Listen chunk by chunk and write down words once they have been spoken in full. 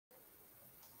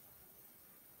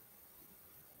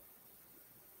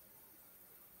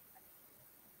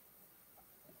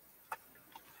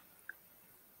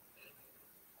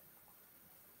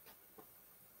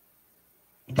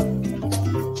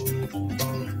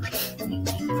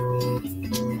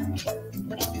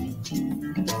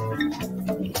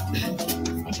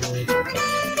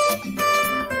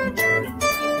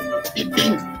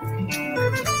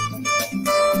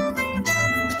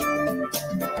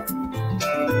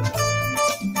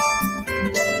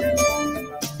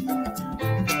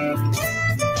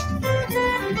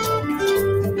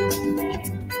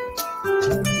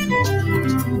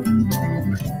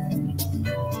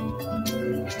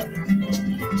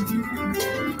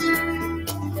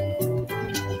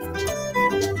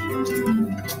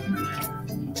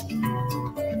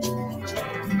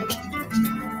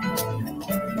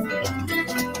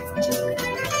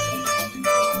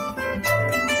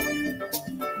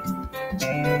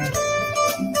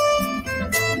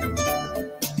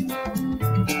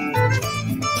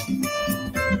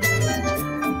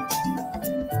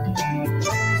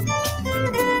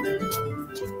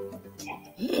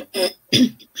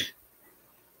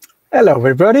Hello,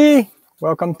 everybody.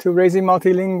 Welcome to Raising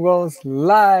Multilinguals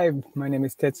Live. My name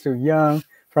is Tetsu Young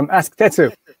from Ask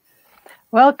Tetsu.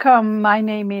 Welcome. My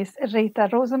name is Rita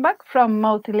Rosenbach from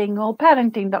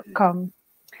multilingualparenting.com.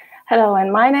 Hello,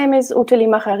 and my name is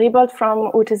Ute from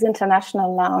Ute's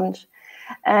International Lounge.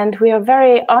 And we are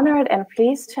very honored and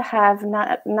pleased to have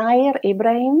Nayr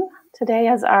Ibrahim today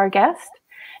as our guest.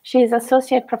 She is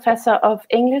Associate Professor of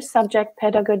English Subject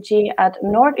Pedagogy at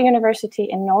Nord University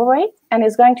in Norway and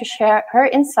is going to share her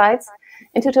insights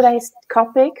into today's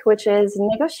topic, which is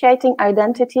negotiating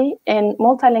identity in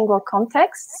multilingual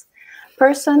contexts,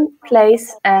 person,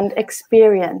 place, and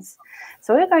experience.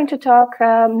 So we're going to talk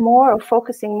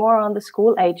focusing more on the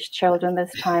school-aged children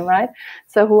this time, right?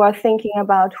 So who are thinking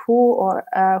about who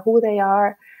they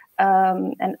are,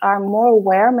 and are more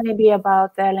aware maybe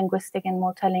about their linguistic and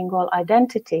multilingual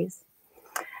identities.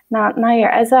 Now, Nayr,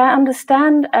 as I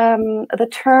understand, the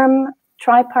term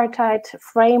tripartite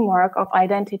framework of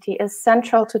identity is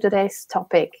central to today's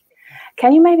topic.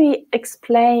 Can you maybe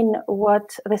explain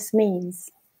what this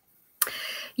means?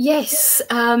 Yes.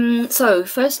 So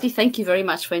firstly, thank you very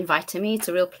much for inviting me. It's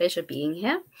a real pleasure being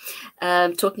here,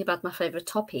 talking about my favorite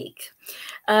topic.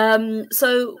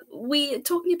 So we're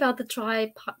talking about the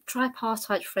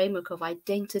tripartite framework of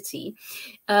identity,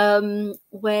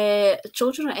 where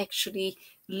children are actually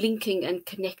linking and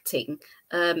connecting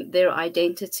their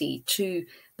identity to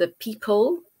the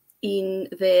people in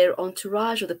their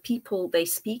entourage or the people they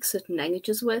speak certain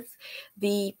languages with,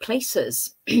 the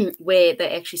places where they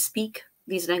actually speak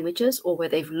these languages, or where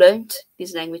they've learned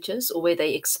these languages, or where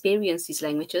they experience these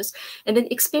languages, and then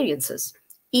experiences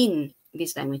in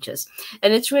these languages.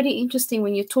 And it's really interesting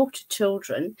when you talk to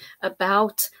children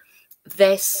about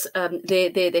this,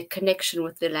 their connection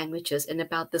with their languages and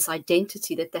about this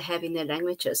identity that they have in their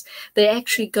languages. They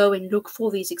actually go and look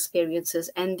for these experiences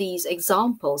and these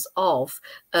examples of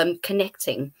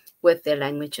connecting with their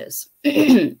languages.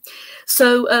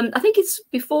 So I think it's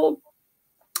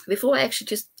before I actually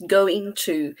just go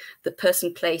into the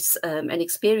person, place, and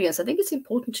experience, I think it's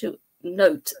important to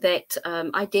note that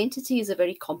identity is a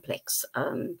very complex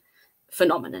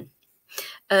phenomenon.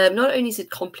 Not only is it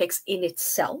complex in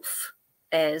itself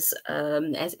as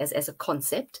a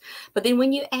concept, but then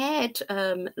when you add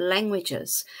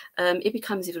languages, it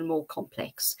becomes even more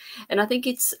complex. And I think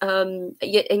it's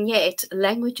yet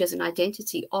languages and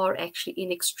identity are actually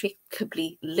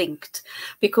inextricably linked,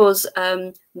 because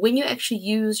when you actually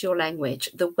use your language,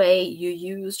 the way you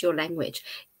use your language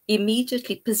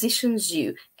immediately positions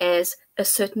you as a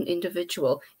certain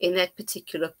individual in that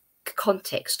particular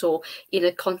context, or in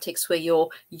a context where you're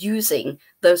using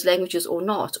those languages or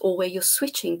not, or where you're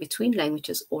switching between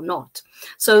languages or not.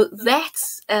 So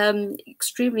that's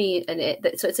extremely,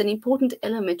 so it's an important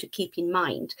element to keep in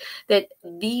mind, that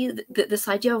this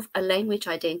idea of a language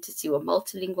identity or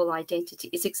multilingual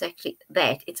identity is exactly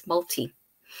that. It's multi.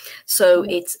 So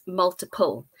it's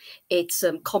multiple, it's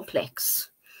complex.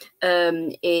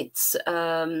 It's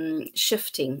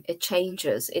shifting, it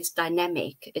changes, it's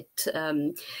dynamic,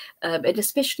 and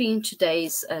especially in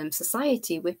today's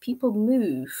society where people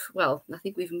move. Well, I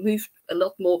think we've moved a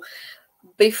lot more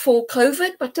before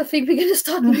COVID, but I think we're going to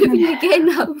start moving again,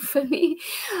 hopefully.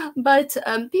 But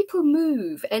people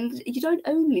move, and you don't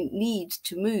only need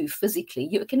to move physically,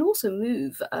 you can also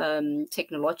move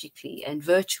technologically and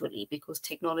virtually, because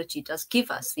technology does give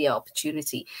us the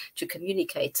opportunity to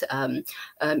communicate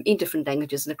in different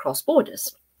languages and across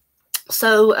borders.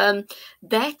 So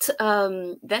that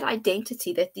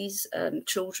identity that these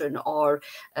children are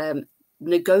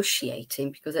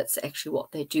negotiating, because that's actually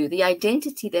what they do, the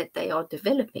identity that they are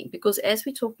developing, because as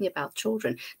we're talking about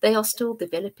children, they are still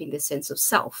developing the sense of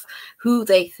self, who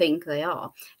they think they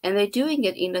are, and they're doing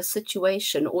it in a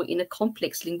situation or in a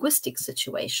complex linguistic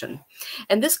situation.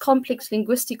 And this complex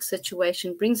linguistic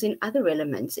situation brings in other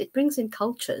elements. It brings in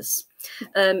cultures,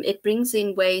 it brings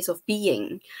in ways of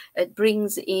being, it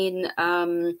brings in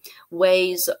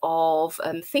ways of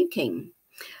thinking.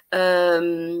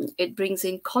 It brings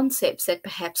in concepts that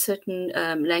perhaps certain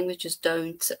languages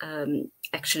don't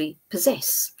actually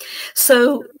possess.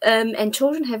 So, and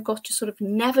children have got to sort of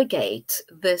navigate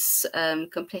this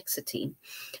complexity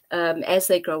as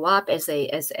they grow up, as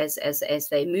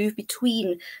they move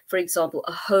between, for example,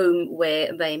 a home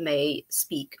where they may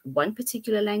speak one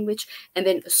particular language, and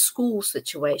then a school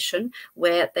situation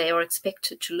where they are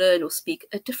expected to learn or speak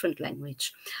a different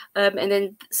language. And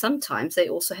then sometimes they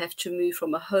also have to move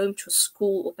from a home to a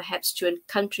school, or perhaps to a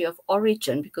country of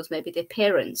origin, because maybe their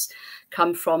parents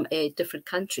come from a different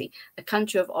country, a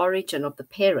country of origin of the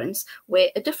parents where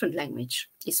a different language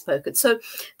is spoken. So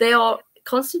they are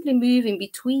constantly moving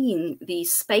between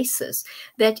these spaces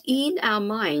that in our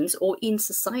minds or in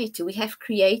society we have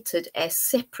created as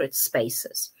separate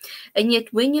spaces. And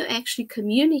yet when you actually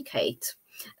communicate,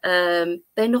 they're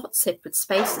not separate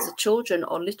spaces. The children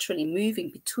are literally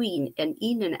moving between and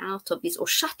in and out of this, or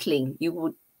shuttling.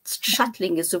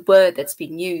 Shuttling is a word that's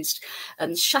been used,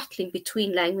 shuttling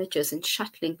between languages and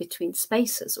shuttling between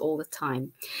spaces all the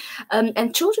time.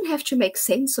 And children have to make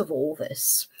sense of all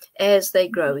this as they're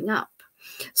growing up.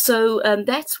 So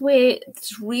that's where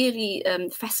it's really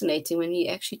fascinating when you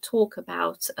actually talk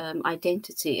about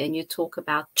identity, and you talk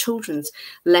about children's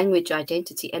language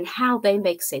identity and how they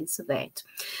make sense of that.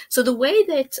 So the way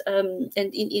that,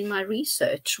 and in my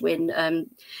research, when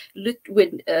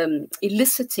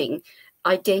eliciting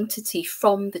identity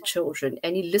from the children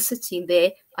and eliciting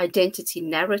their identity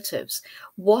narratives,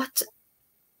 what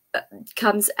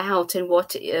comes out and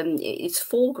what is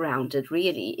foregrounded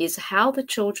really is how the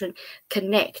children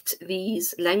connect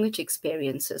these language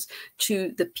experiences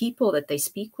to the people that they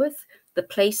speak with, the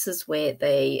places where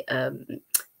they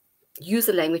use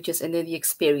the languages, and then the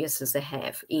experiences they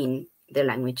have in their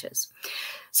languages.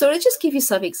 So let's just give you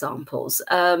some examples.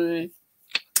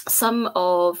 Some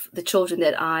of the children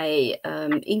that I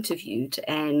interviewed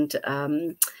and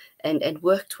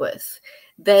worked with,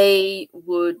 they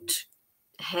would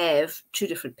have two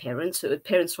different parents, so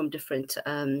parents from different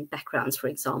backgrounds. For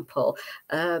example,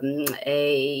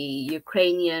 a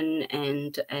Ukrainian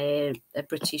and a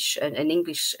British, an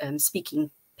English speaking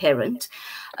parent.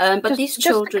 But these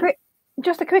children...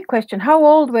 Just a quick question. How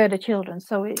old were the children?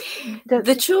 So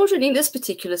the children in this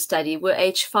particular study were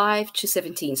aged 5 to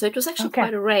 17. So it was actually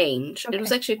quite a range. Okay. It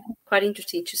was actually quite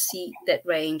interesting to see that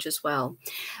range as well.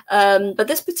 But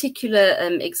this particular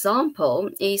example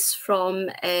is from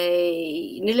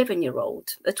an 11-year-old,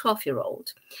 a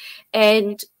 12-year-old.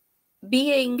 And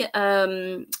being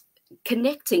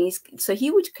connecting, so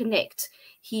he would connect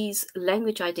his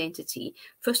language identity,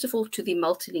 first of all, to the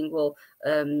multilingual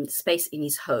space in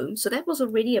his home. So that was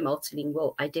already a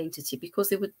multilingual identity because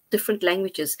there were different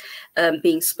languages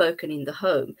being spoken in the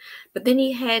home. But then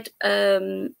he had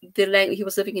he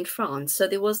was living in France, so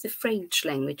there was the French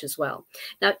language as well.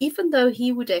 Now, even though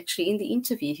he would actually, in the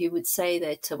interview, he would say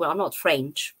that, well, I'm not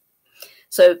French.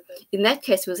 So in that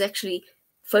case, he was actually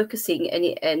focusing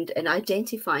and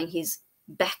identifying his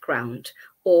background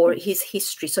or his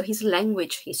history, so his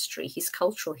language history, his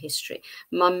cultural history.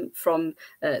 Mum from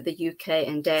the UK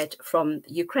and dad from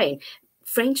Ukraine.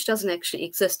 French doesn't actually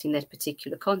exist in that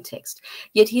particular context,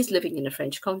 yet he's living in a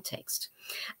French context.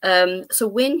 So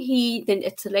when he, then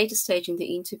at a later stage in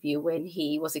the interview, when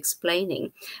he was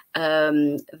explaining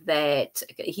that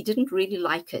he didn't really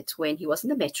like it when he was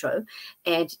in the metro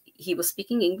and he was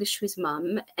speaking English to his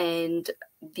mum, and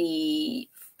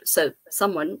so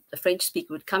someone, a French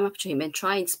speaker, would come up to him and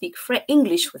try and speak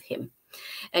English with him.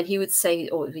 And he would say,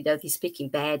 oh, he's speaking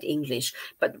bad English,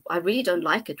 but I really don't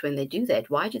like it when they do that.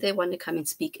 Why do they want to come and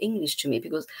speak English to me?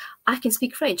 Because I can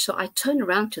speak French. So I turn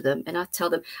around to them and I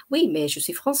tell them, oui, mais je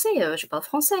suis français, je parle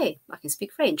français. I can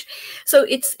speak French. So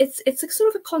it's a sort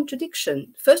of a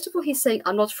contradiction. First of all, he's saying,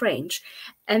 I'm not French.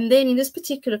 And then in this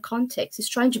particular context, he's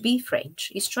trying to be French.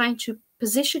 He's trying to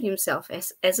position himself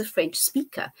as a French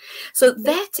speaker. So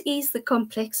that is the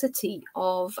complexity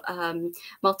of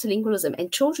multilingualism,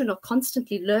 and children are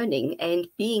constantly learning and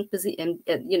being,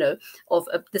 of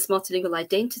this multilingual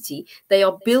identity. They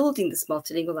are building this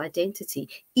multilingual identity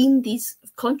in these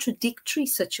contradictory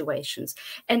situations.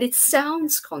 And it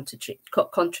sounds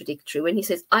contradictory when he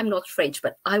says, I'm not French,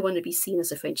 but I want to be seen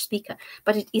as a French speaker.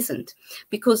 But it isn't,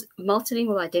 because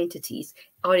multilingual identities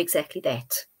are exactly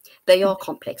that. They are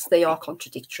complex. They are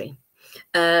contradictory,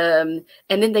 and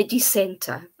then they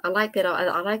decenter. I like that.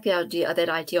 I like the idea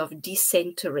of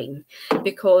decentering,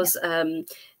 because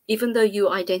even though you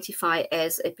identify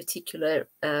as a particular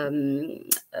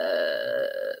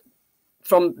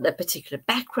from a particular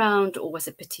background or as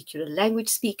a particular language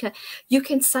speaker, you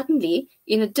can suddenly,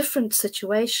 in a different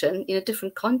situation, in a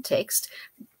different context,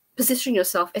 position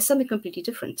yourself as something completely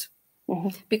different.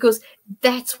 because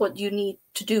that's what you need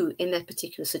to do in that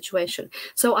particular situation.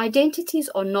 So identities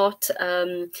are not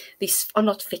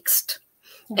fixed.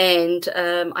 And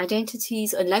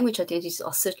identities and language identities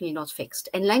are certainly not fixed.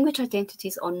 And language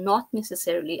identities are not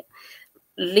necessarily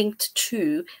linked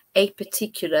to a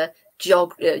particular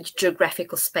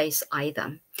geographical space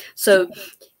either. So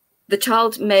the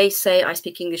child may say, I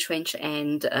speak English, French,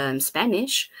 and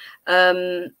Spanish,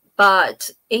 but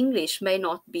English may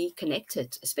not be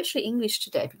connected, especially English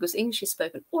today, because English is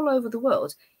spoken all over the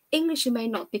world. English may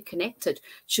not be connected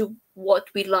to what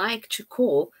we like to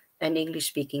call an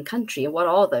English-speaking country. And what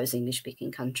are those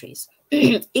English-speaking countries?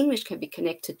 English can be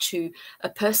connected to a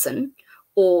person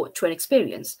or to an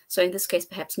experience. So in this case,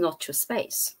 perhaps not to a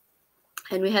space.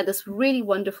 And we had this really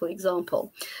wonderful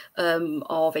example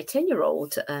of a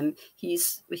 10-year-old. He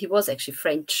was actually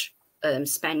French,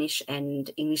 Spanish, and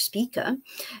English speaker.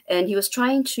 And he was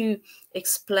trying to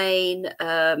explain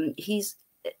his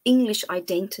English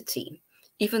identity,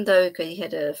 even though he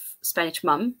had a Spanish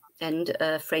mum and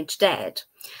a French dad.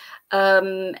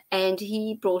 And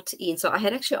he brought in, so I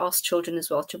had actually asked children as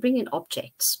well to bring in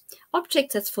objects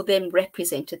that for them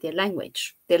represented their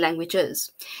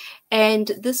languages.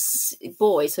 And this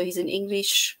boy, so he's an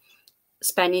English,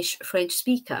 Spanish, French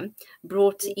speaker,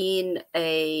 brought in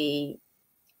a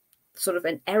sort of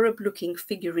an Arab-looking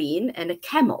figurine and a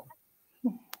camel.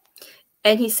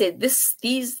 And he said,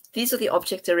 these are the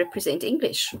objects that represent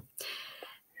English.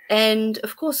 And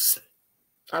of course,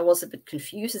 I was a bit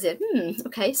confused. I said,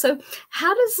 okay, so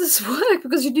how does this work?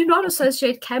 Because you do not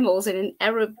associate camels and an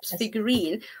Arab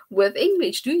figurine with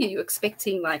English, do you? You're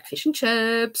expecting like fish and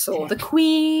chips or the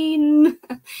Queen.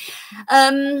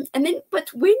 But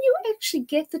when you actually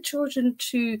get the children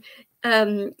to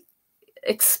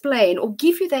explain or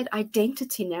give you that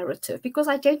identity narrative, because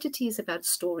identity is about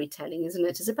storytelling, isn't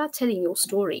it? It's about telling your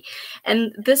story.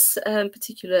 And this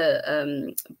particular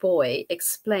boy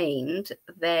explained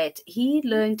that he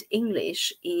learned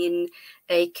English in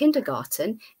a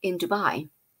kindergarten in Dubai.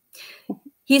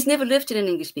 He's never lived in an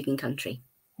English-speaking country.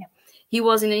 He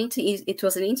was it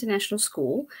was an international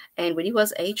school, and when he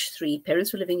was age 3,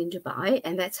 parents were living in Dubai,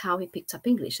 and that's how he picked up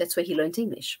English. That's where he learned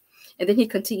English. And then he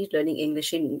continued learning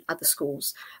English in other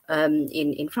schools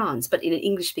in France, but in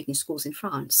English-speaking schools in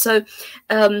France. So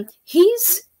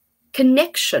his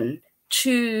connection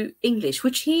to English,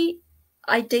 which he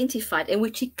identified and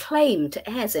which he claimed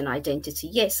as an identity.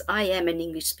 Yes, I am an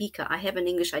English speaker. I have an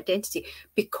English identity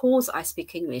because I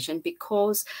speak English and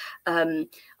because I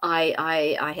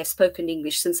have spoken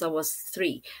English since I was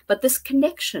 3. But this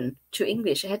connection to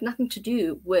English had nothing to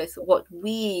do with what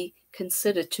we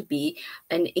consider to be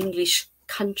an English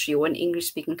country or an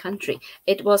English-speaking country.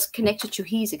 It was connected to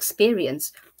his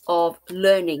experience of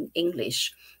learning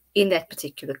English in that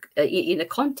particular in a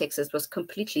context that was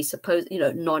completely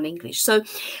non-English. So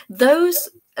those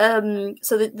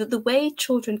so the way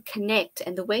children connect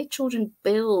and the way children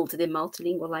build their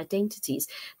multilingual identities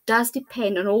does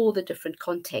depend on all the different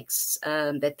contexts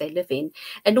that they live in,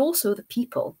 and also the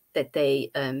people that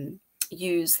they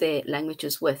use their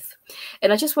languages with.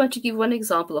 And I just want to give one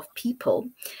example of people,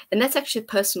 and that's actually a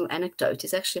personal anecdote.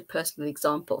 It's actually a personal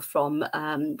example from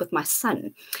with my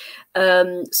son.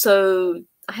 So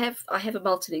I have a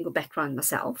multilingual background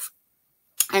myself,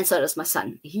 and so does my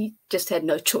son. He just had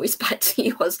no choice, but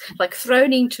he was like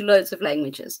thrown into loads of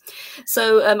languages.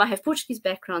 So I have Portuguese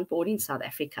background, born in South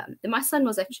Africa. And my son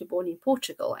was actually born in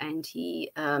Portugal, and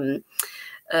he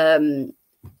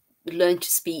learned to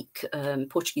speak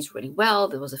Portuguese really well.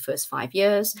 There was the first 5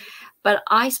 years, but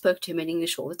I spoke to him in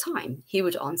English all the time. He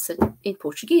would answer in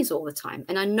Portuguese all the time.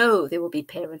 And I know there will be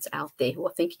parents out there who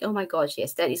are thinking, oh my gosh,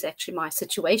 yes, that is actually my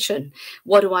situation.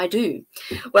 What do I do?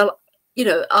 Well,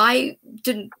 I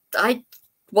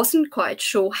wasn't quite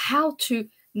sure how to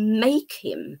make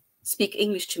him speak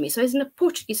English to me. So as in a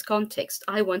Portuguese context,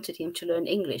 I wanted him to learn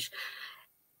English.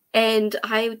 And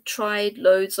I tried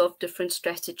loads of different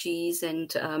strategies,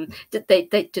 and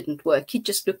they didn't work. He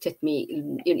just looked at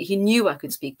me. He knew I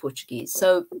could speak Portuguese.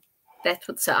 So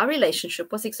so our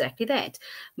relationship was exactly that.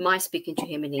 My speaking to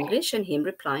him in English and him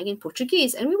replying in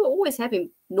Portuguese. And we were always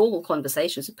having normal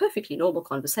conversations, perfectly normal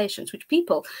conversations, which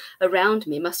people around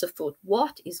me must have thought,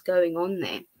 what is going on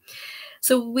there?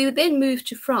 So we then moved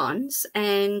to France,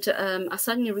 and I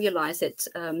suddenly realized that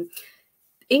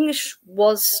English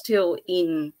was still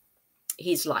in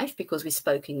his life because we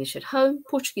spoke English at home.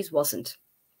 Portuguese wasn't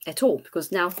at all,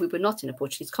 because now we were not in a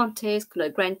Portuguese context, no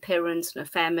grandparents, no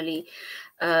family.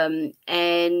 So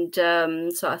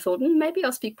I thought, maybe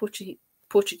I'll speak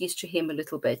Portuguese to him a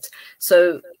little bit,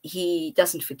 so he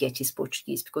doesn't forget his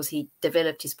Portuguese, because he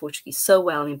developed his Portuguese so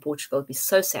well in Portugal. It'd be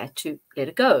so sad to let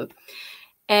it go.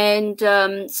 And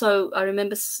so I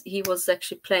remember he was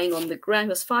actually playing on the ground. He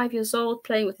was 5 years old,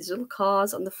 playing with his little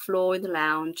cars on the floor in the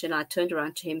lounge. And I turned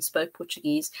around to him, spoke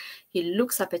Portuguese. He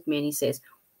looks up at me and he says,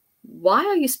 "Why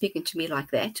are you speaking to me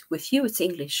like that? With you, it's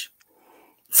English."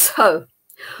 So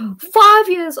 5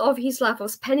 years of his life, I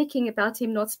was panicking about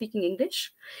him not speaking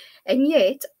English. And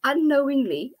yet,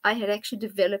 unknowingly, I had actually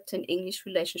developed an English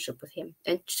relationship with him.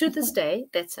 And to this day,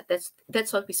 that's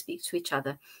what we speak to each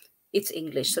other. It's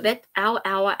English. So that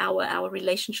our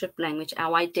relationship language,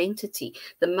 our identity,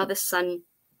 the mother-son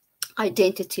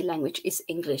identity language is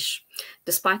English,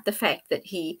 despite the fact that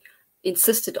he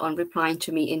insisted on replying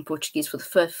to me in Portuguese for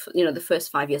the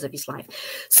first 5 years of his life.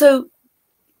 So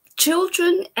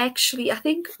children actually, I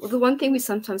think the one thing we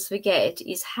sometimes forget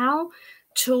is how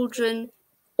children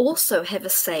also have a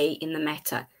say in the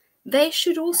matter. They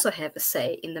should also have a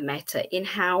say in the matter, in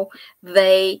how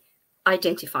they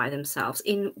identify themselves,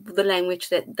 in the language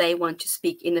that they want to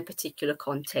speak in a particular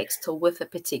context or with a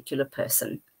particular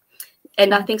person.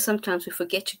 And I think sometimes we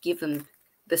forget to give them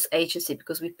this agency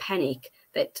because we panic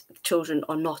that children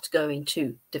are not going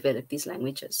to develop these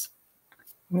languages.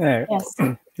 Yeah.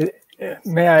 Yes.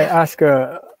 May I ask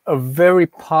a very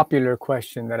popular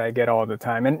question that I get all the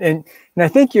time, and I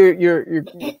think you've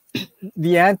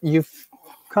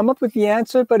come up with the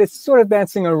answer, but it's sort of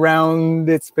dancing around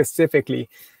it specifically.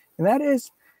 And that is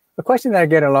a question that I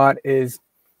get a lot is,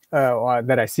 or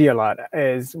that I see a lot,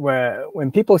 is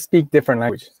when people speak different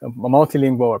languages, a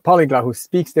multilingual or polyglot who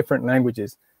speaks different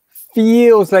languages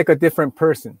feels like a different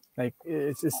person. Like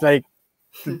it's like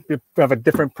you have a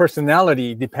different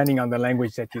personality depending on the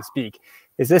language that you speak.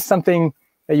 Is this something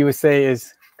that you would say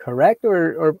is correct,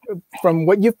 or from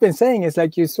what you've been saying is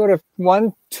like you sort of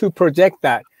want to project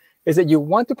that? Is it you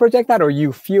want to project that, or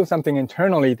you feel something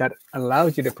internally that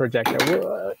allows you to project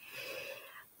that?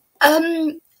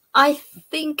 I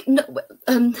think no.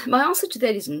 My answer to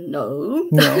that is no.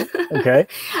 No. Okay.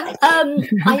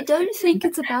 I don't think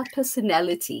it's about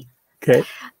personality. Okay.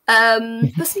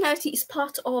 Personality is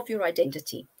part of your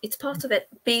identity. It's part of that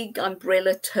big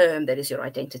umbrella term that is your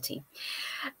identity.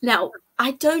 Now,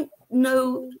 I don't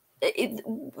know.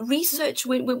 Research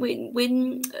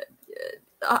when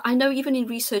I know even in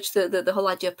research the whole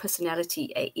idea of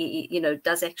personality,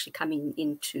 does actually come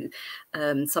into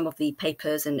some of the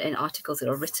papers and articles that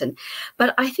are written.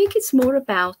 But I think it's more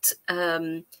about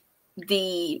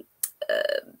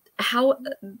how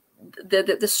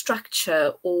the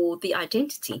structure or the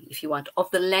identity, if you want,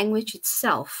 of the language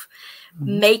itself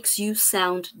makes you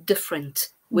sound different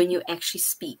when you actually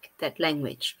speak that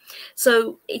language.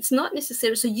 So it's not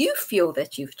necessarily so you feel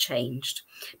that you've changed,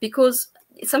 because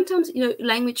sometimes,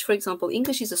 language, for example,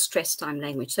 English is a stress time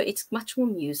language, so it's much more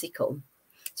musical.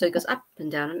 So it goes up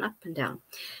and down and up and down.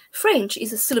 French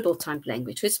is a syllable type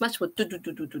language, so it's much more do do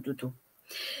do do do do do.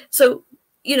 So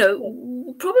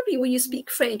probably when you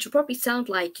speak French, you probably sound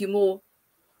like you're more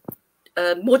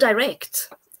direct,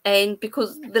 and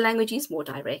because the language is more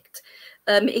direct.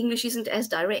 English isn't as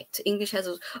direct. English has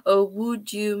 "oh,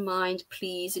 would you mind,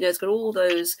 please?" It's got all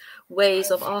those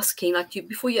ways of asking, like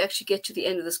before you actually get to the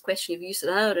end of this question, if you said,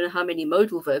 "I don't know how many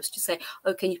modal verbs," to say,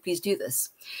 "Oh, can you please do this?"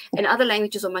 And other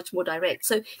languages are much more direct.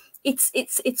 So it's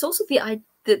also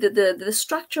the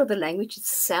structure of the language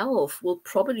itself will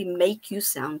probably make you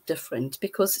sound different,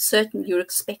 because you're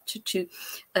expected to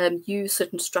use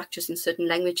certain structures in certain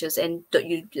languages, and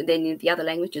then in the other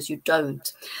languages you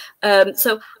don't.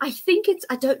 So I think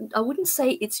I wouldn't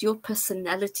say it's your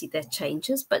personality that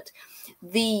changes, but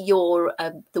the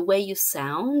way you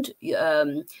sound,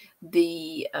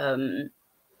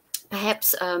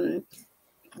 perhaps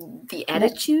the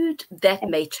attitude that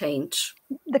may change.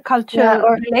 The culture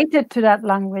related to that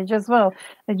language as well.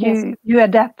 That you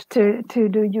adapt to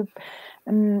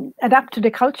adapt to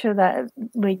the culture the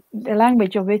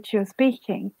language of which you're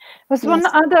speaking. There's one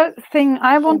other thing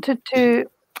I wanted to.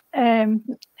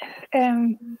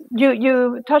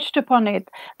 You touched upon it,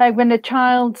 like when the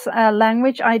child's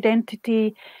language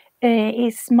identity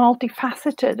is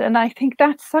multifaceted, and I think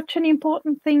that's such an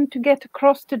important thing to get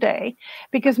across today,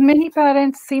 because many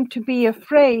parents seem to be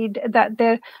afraid that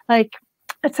they're like,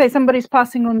 let's say somebody's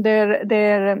passing on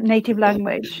their native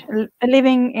language,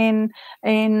 living in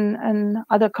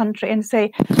another country, and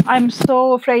say, "I'm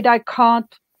so afraid I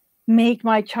can't make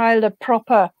my child a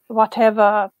proper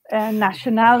whatever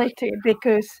nationality,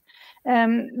 because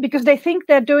because they think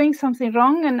they're doing something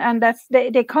wrong, and that's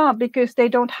they can't, because they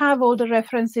don't have all the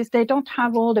references, they don't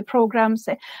have all the programs,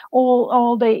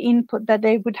 all the input that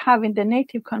they would have in their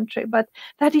native country. But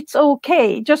that it's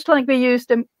okay, just like we use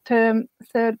the term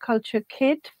third culture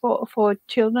kid for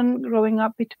children growing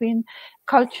up between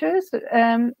cultures.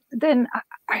 Then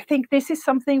I think this is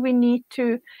something we need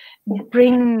to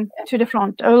bring to the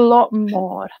front a lot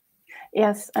more.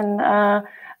 Yes, and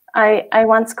I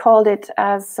once called it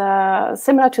as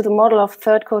similar to the model of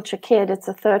third culture kid. It's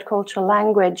a third culture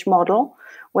language model,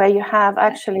 where you have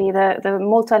actually the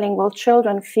multilingual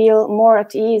children feel more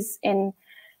at ease in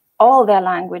all their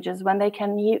languages when they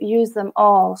can use them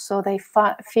all. So they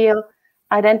feel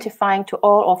identifying to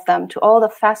all of them, to all the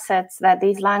facets that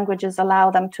these languages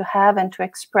allow them to have and to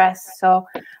express. So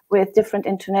with different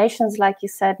intonations, like you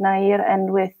said, Nayr,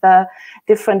 and with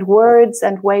different words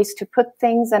and ways to put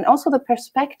things, and also the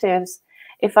perspectives.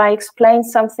 If I explain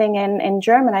something in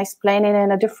German, I explain it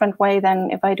in a different way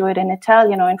than if I do it in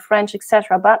Italian or in French,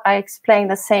 etc. But I explain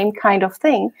the same kind of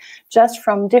thing, just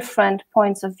from different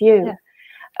points of view. Yeah.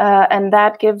 And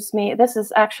that gives me, this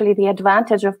is actually the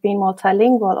advantage of being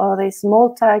multilingual, or this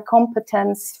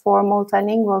multi-competence for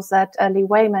multilinguals that Li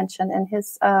Wei mentioned in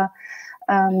his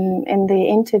in the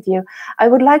interview. I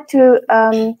would like to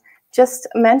just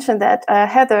mention that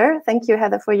Heather, thank you,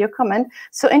 Heather, for your comment.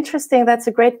 So interesting, that's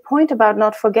a great point about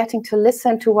not forgetting to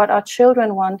listen to what our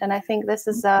children want. And I think this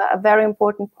is a very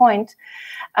important point,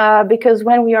 because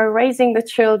when we are raising the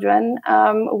children,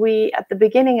 we, at the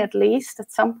beginning at least, at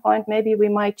some point, maybe we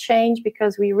might change,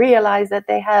 because we realize that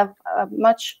they have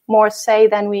much more say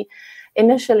than we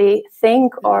initially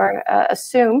think or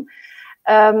assume,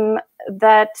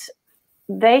 that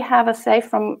they have a say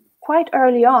from quite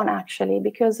early on, actually,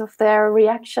 because of their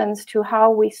reactions to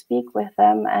how we speak with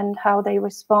them and how they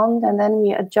respond. And then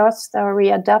we adjust or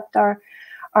we adapt our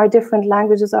different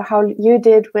languages, or how you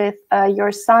did with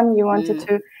your son. You wanted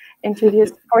to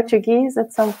introduce Portuguese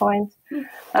at some point.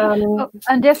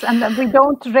 And yes, and we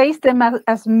don't raise them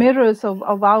as mirrors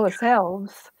of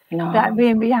ourselves. No. That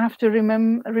we have to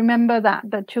remember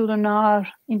that children are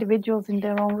individuals in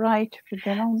their own right, with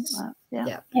their own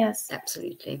Yes,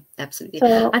 absolutely.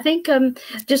 So, I think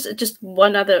just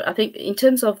one other, I think in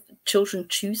terms of children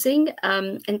choosing,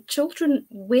 and children,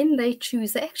 when they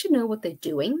choose, they actually know what they're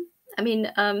doing. I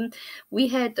mean, I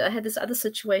had this other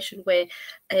situation where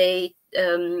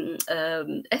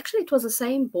actually it was the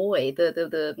same boy,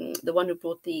 the one who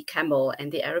brought the camel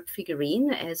and the Arab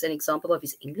figurine as an example of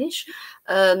his English.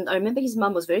 I remember his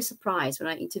mum was very surprised when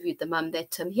I interviewed the mum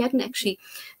that he hadn't actually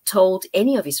told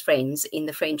any of his friends in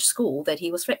the French school that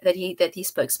he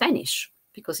spoke Spanish,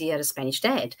 because he had a Spanish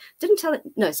dad. Didn't tell it,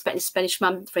 no, Spanish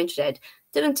mum, French dad.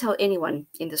 Didn't tell anyone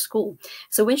in the school.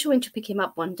 So when she went to pick him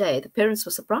up one day, the parents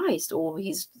were surprised, or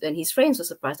his friends were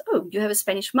surprised. Oh, you have a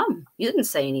Spanish mum. You didn't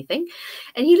say anything.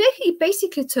 And he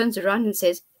basically turns around and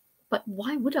says, but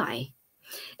why would I?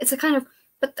 It's a kind of,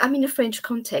 but I'm in a French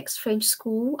context, French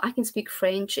school, I can speak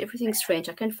French, everything's French,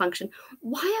 I can function.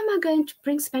 Why am I going to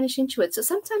bring Spanish into it? So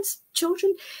sometimes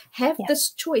children have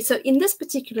this choice. So in this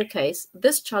particular case,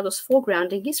 this child was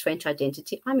foregrounding his French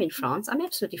identity. I'm in France. I'm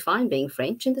absolutely fine being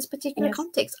French in this particular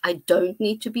context. I don't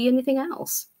need to be anything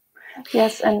else.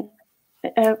 Yes, and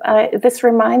this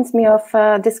reminds me of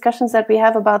discussions that we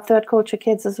have about third culture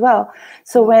kids as well.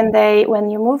 So when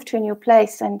you move to a new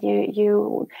place and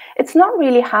you it's not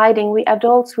really hiding. We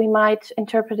adults, we might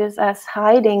interpret this as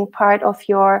hiding part of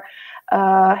your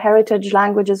heritage,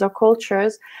 languages, or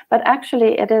cultures, but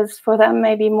actually it is for them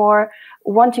maybe more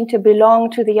wanting to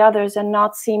belong to the others and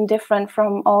not seem different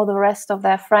from all the rest of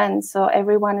their friends. So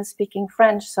everyone is speaking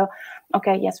French. So,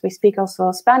 okay, yes, we speak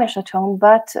also Spanish at home,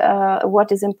 but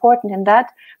what is important in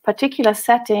that particular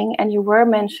setting, and you were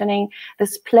mentioning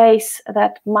this place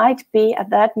that might be at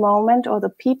that moment, or the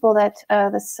people that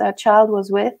this child was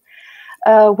with,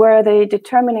 were the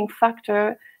determining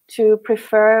factor to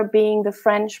prefer being the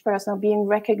French person, or being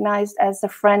recognized as a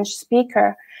French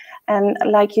speaker. And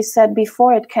like you said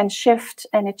before, it can shift,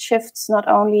 and it shifts not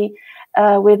only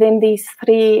within these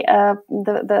three,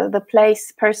 the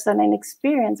place, person, and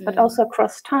experience, but also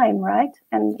across time, right?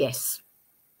 And yes,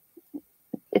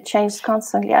 it changes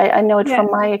constantly. I know it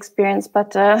from my experience,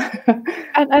 but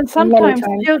and sometimes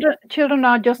children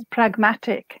are just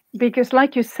pragmatic, because,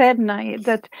 like you said, Nayr,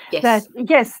 that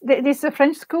this is a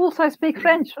French school, so I speak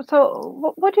French.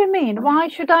 So what do you mean? Why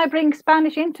should I bring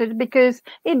Spanish into it? Because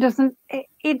it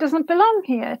doesn't belong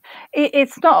here.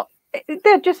 It's not.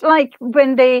 They're just like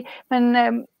when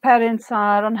parents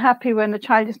are unhappy when the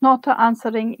child is not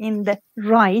answering in the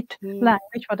right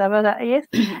language, whatever that is.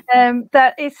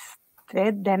 That is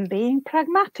them being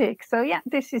pragmatic. So yeah,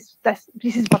 this is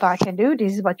what I can do.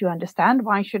 This is what you understand.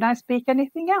 Why should I speak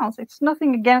anything else? It's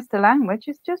nothing against the language.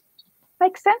 It's just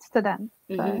makes sense to them.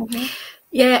 Mm-hmm.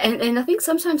 Yeah, and I think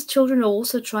sometimes children are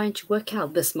also trying to work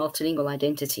out this multilingual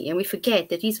identity, and we forget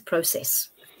that it's a process.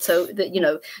 So that, you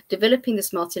know, developing this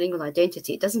multilingual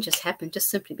identity, it doesn't just happen just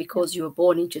simply because you were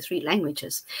born into 3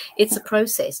 languages. It's a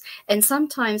process. And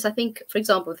sometimes I think, for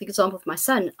example, the example of my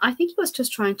son, I think he was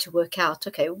just trying to work out,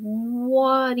 okay,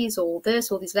 what is all these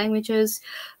languages?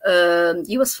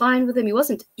 He was fine with them. He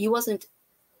wasn't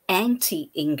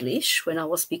anti-English when I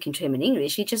was speaking to him in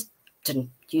English. He just didn't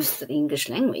use the English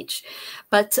language.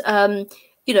 But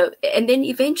you know, and then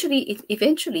eventually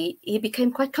he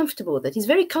became quite comfortable with it. He's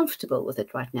very comfortable with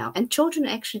it right now. And children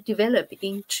actually develop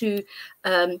into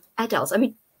adults. I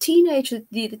mean,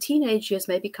 the teenage years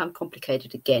may become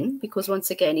complicated again, because once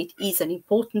again, it is an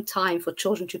important time for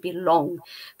children to belong.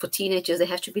 For teenagers, they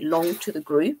have to belong to the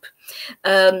group.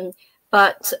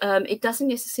 But it doesn't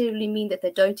necessarily mean that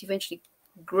they don't eventually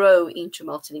grow into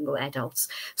multilingual adults.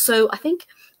 So I think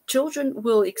children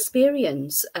will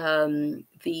experience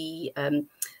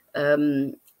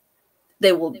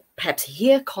they will perhaps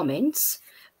hear comments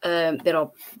that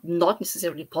are not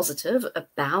necessarily positive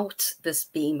about this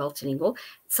being multilingual.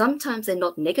 Sometimes they're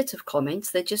not negative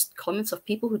comments, they're just comments of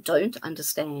people who don't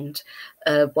understand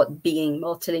what being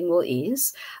multilingual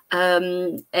is.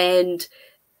 And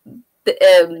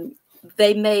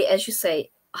they may, as you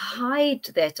say, hide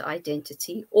that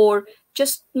identity, or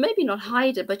just maybe not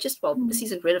hide it, but just, well, this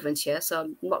isn't relevant here, so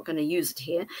I'm not going to use it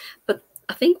here. But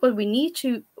I think what we need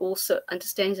to also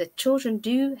understand is that children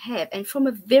do have, and from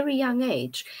a very young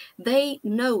age, they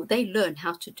learn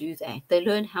how to do that. They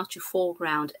learn how to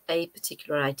foreground a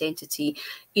particular identity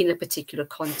in a particular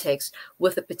context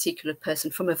with a particular person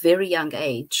from a very young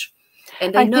age.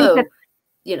 And they know,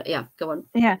 you know, yeah, go on.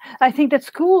 Yeah, I think that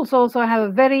schools also have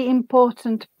a very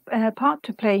important part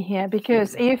to play here,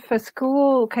 because if a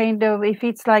school if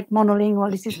it's like monolingual,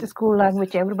 this is the school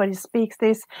language, everybody speaks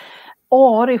this,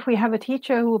 or if we have a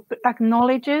teacher who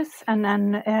acknowledges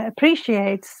and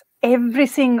appreciates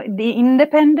everything, the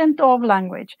independent of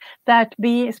language, that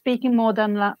speaking more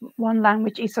than one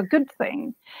language is a good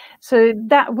thing. So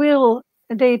that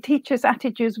the teacher's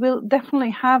attitudes will definitely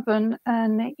have an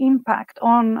impact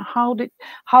on how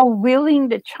willing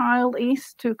the child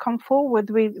is to come forward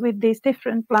with these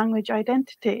different language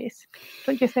identities.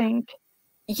 What do you think?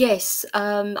 Yes,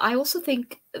 I also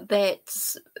think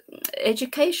that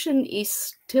education is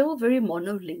still very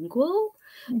monolingual.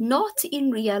 Not in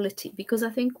reality, because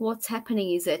I think what's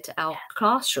happening is that our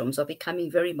classrooms are becoming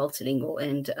very multilingual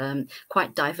and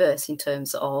quite diverse in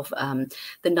terms of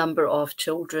the number of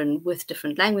children with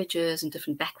different languages and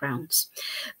different backgrounds.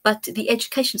 But the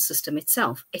education system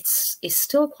itself, is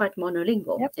still quite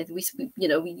monolingual. Yep. And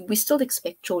we still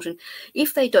expect children,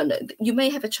 if they don't know, you may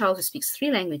have a child who speaks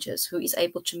 3 languages, who is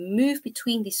able to move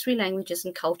between these 3 languages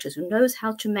and cultures, who knows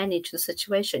how to manage the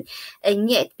situation. And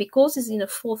yet, because he's in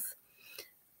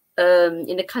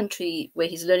a country where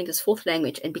he's learning his 4th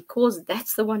language, and because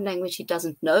that's the one language he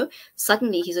doesn't know,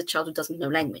 suddenly he's a child who doesn't know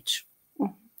language.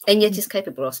 And yet he's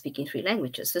capable of speaking 3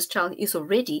 languages. This child is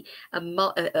already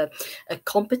a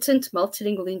competent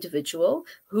multilingual individual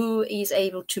who is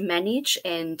able to manage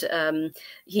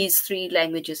his 3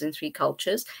 languages and 3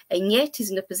 cultures, and yet he's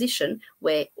in a position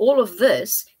where all of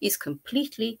this is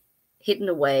completely hidden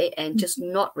away and just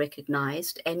not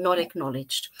recognized and not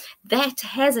acknowledged. That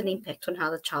has an impact on how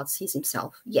the child sees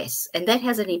himself, yes, and that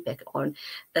has an impact on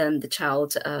the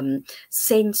child's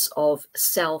sense of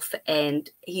self and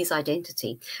his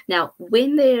identity. Now,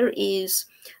 when there is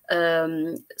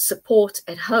support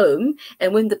at home,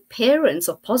 and when the parents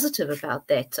are positive about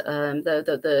that,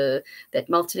 that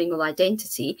multilingual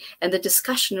identity, and the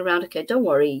discussion around, okay, don't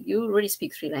worry, you already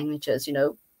speak 3 languages,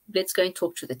 let's go and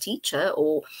talk to the teacher,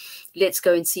 or let's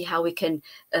go and see how we can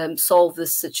solve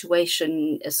this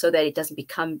situation so that it doesn't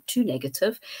become too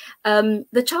negative.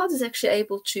 The child is actually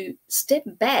able to step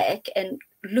back and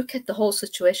look at the whole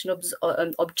situation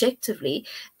objectively,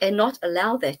 and not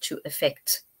allow that to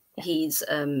affect his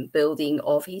building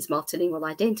of his multilingual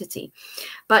identity.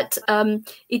 But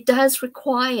it does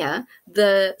require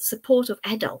the support of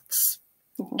adults.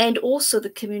 And also the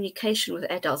communication with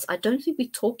adults. I don't think we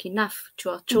talk enough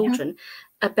to our children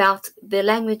about their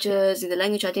languages and the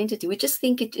language identity. We just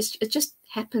think it just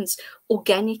happens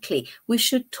organically. We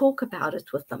should talk about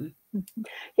it with them.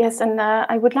 Yes, and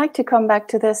I would like to come back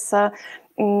to this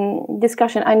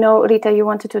discussion. I know, Rita, you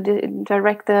wanted to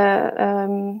direct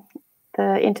the the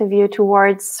interview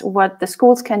towards what the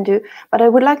schools can do, but I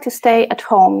would like to stay at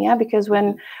home, yeah, because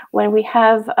when we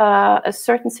have a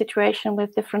certain situation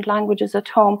with different languages at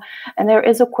home, and there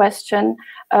is a question,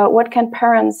 what can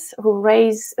parents who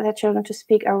raise their children to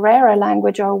speak a rarer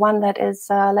language or one that is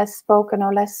less spoken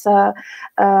or less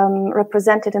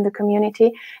represented in the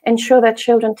community, ensure that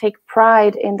children take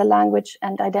pride in the language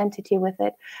and identity with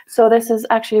it? So this is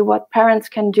actually what parents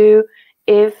can do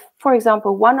if, for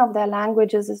example, one of their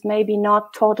languages is maybe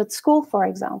not taught at school, for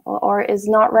example, or is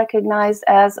not recognized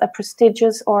as a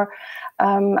prestigious or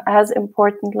as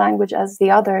important language as the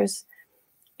others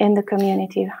in the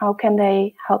community. How can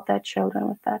they help their children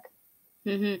with that?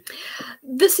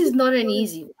 This is not an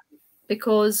easy one,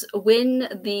 because when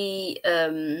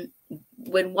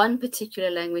one particular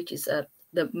language is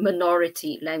the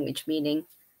minority language, meaning,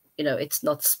 you know, it's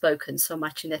not spoken so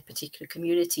much in that particular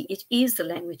community, it is the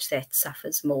language that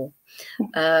suffers more.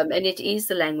 And it is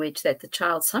the language that the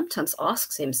child sometimes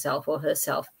asks himself or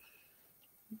herself,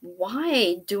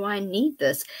 why do I need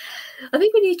this? I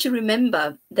think we need to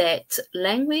remember that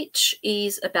language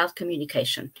is about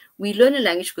communication. We learn a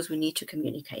language because we need to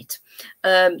communicate.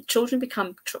 Children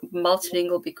become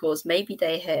multilingual because maybe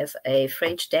they have a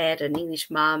French dad, an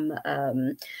English mom,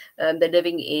 they're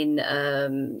living in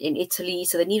Italy,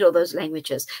 so they need all those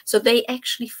languages. So they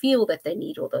actually feel that they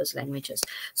need all those languages.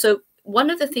 So one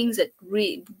of the things that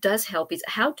really does help is,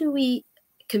 how do we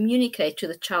communicate to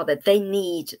the child that they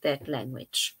need that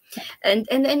language? And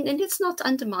let's not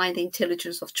undermine the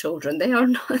intelligence of children. They are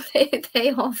not,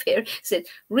 they are very said,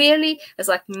 really, it's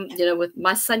like, you know, with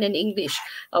my son in English,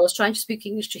 I was trying to speak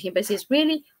English to him, but he says,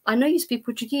 really, I know you speak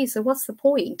Portuguese, so what's the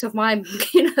point of my,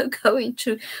 you know, going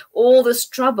to all this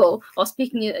trouble of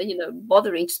speaking, you know,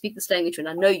 bothering to speak this language when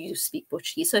I know you speak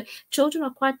Portuguese? So children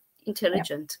are quite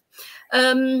intelligent.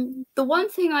 The one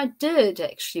thing I did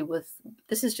actually with,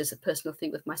 this is just a personal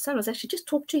thing with my son, was actually just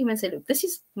talk to him and say, look, this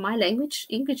is my language.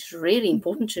 English is really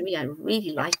important to me. I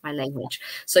really like my language.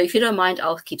 So if you don't mind,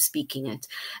 I'll keep speaking it.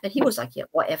 And he was like, yeah,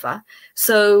 whatever.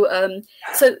 So,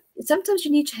 so sometimes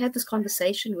you need to have this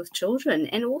conversation with children,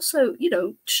 and also, you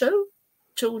know, show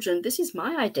children, this is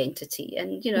my identity,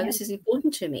 and, you know, this is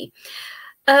important to me.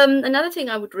 Another thing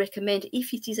I would recommend,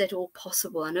 if it is at all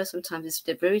possible, I know sometimes it's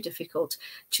very difficult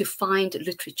to find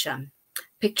literature,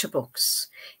 picture books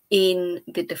in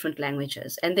the different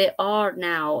languages. And there are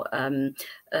now, you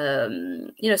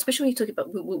know, especially when you talk about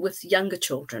with younger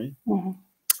children,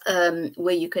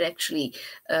 where you could actually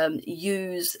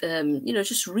use, you know,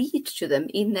 just read to them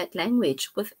in that language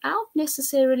without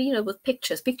necessarily, you know, with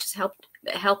pictures. Pictures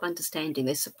help understanding,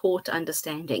 they support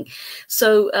understanding.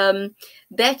 So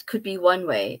that could be one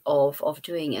way of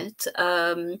doing it.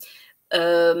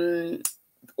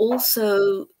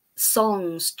 Also,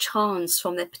 songs, chants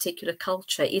from that particular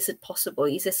culture. Is it possible?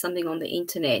 Is there something on the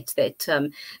internet that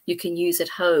you can use at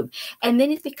home? And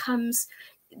then it becomes,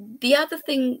 the other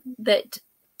thing that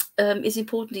is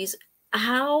important is,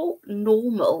 how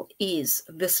normal is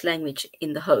this language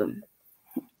in the home?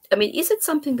 I mean, is it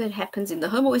something that happens in the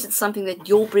home, or is it something that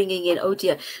you're bringing in? Oh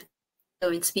dear, go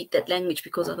and speak that language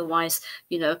because otherwise,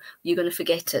 you know, you're going to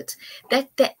forget it.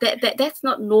 That's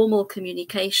not normal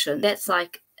communication. That's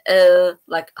like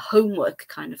homework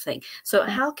kind of thing. So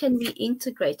how can we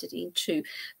integrate it into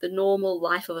the normal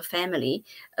life of a family,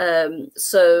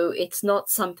 so it's not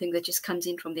something that just comes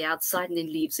in from the outside and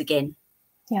then leaves again?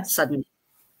 Yes. Suddenly.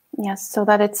 Yes, so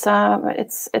that it's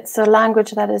a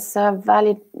language that is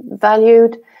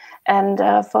valued and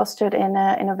fostered in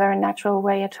a very natural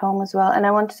way at home as well. And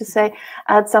I wanted to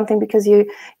add something, because you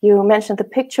mentioned the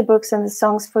picture books and the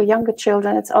songs for younger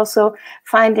children. It's also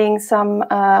finding some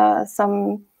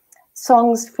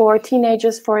songs for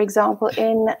teenagers, for example,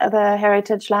 in the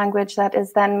heritage language that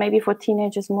is then maybe for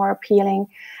teenagers more appealing,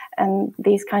 and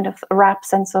these kind of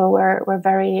raps. And so we're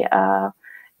very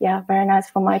very nice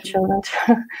for my children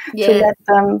to let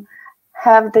them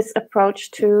have this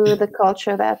approach to the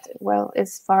culture that, well,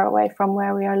 is far away from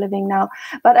where we are living now.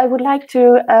 But I would like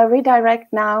to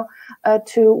redirect now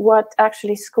to what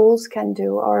actually schools can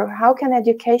do, or how can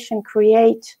education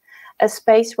create a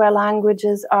space where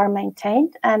languages are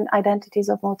maintained and identities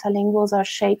of multilinguals are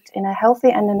shaped in a healthy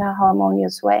and in a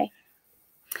harmonious way.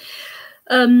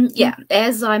 Yeah,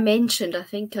 as I mentioned, I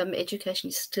think education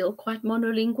is still quite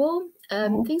monolingual.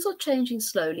 Things are changing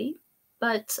slowly,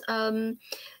 but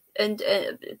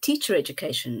teacher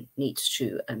education needs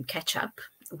to catch up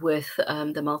with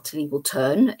the multilingual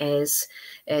turn, as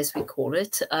we call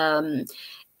it,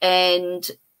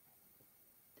 and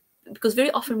because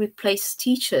very often we place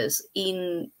teachers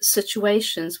in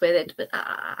situations where but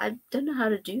I don't know how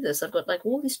to do this. I've got like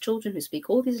all these children who speak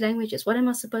all these languages. What am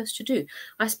I supposed to do?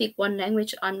 I speak one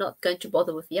language. I'm not going to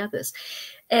bother with the others.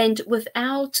 And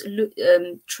without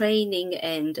training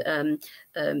and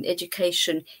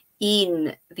education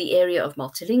in the area of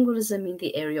multilingualism, in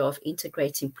the area of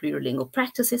integrating plurilingual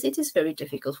practices, it is very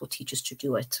difficult for teachers to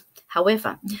do it.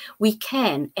 However, we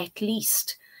can at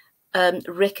least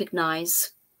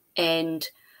recognize and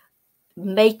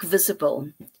make visible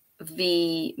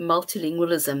the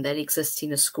multilingualism that exists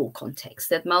in a school context,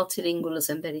 that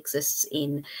multilingualism that exists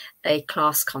in a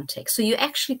class context. So you're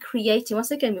actually creating,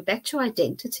 once again, we're back to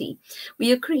identity.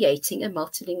 We are creating a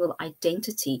multilingual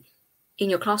identity in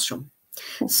your classroom.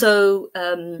 So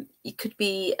it could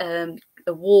be a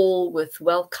wall with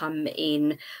welcome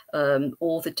in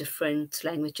all the different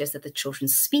languages that the children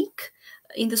speak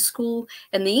in the school.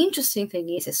 And the interesting thing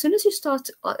is, as soon as you start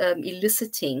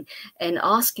eliciting and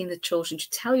asking the children to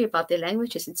tell you about their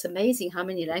languages, it's amazing how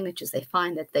many languages they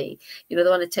find that they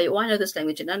want to tell you, oh, I know this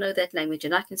language and I know that language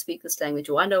and I can speak this language,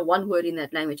 or I know one word in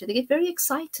that language. And they get very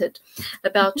excited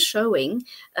about showing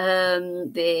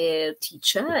their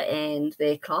teacher and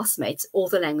their classmates all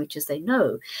the languages they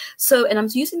know. So, and I'm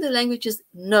using the languages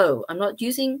know, I'm not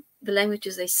using the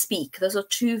languages they speak. Those are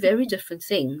two very different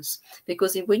things,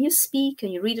 because when you speak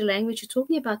and you read a language, you're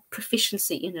talking about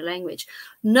proficiency in a language.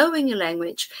 Knowing a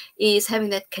language is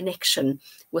having that connection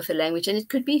with a language, and it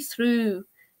could be through,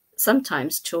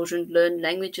 sometimes children learn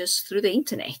languages through the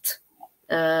internet,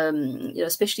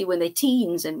 especially when they're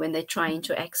teens and when they're trying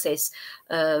to access,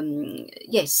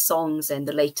 songs and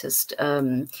the latest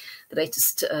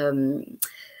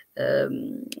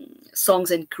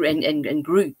songs and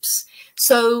groups.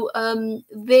 So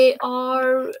there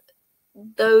are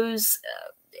those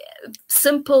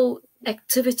simple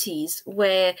activities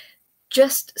where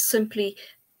just simply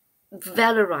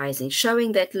valorizing,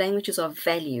 showing that languages are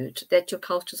valued, that your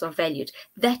cultures are valued,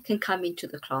 that can come into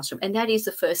the classroom. And that is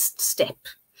the first step.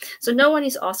 So no one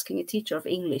is asking a teacher of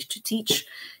English to teach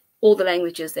all the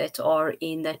languages that are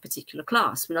in that particular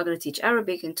class. We're not going to teach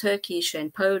Arabic and Turkish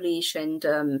and Polish, and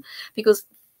because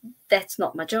that's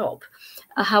not my job.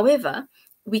 However,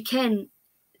 we can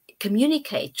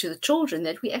communicate to the children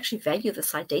that we actually value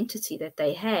this identity that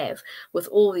they have with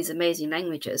all these amazing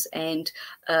languages, and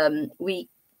we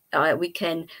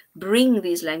can bring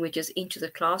these languages into the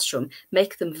classroom,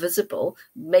 make them visible,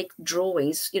 make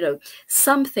drawings,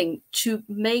 something to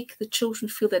make the children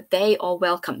feel that they are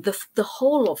welcome. The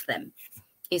whole of them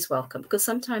is welcome, because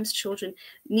sometimes children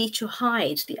need to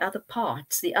hide the other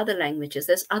parts, the other languages,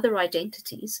 there's other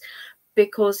identities,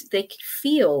 because they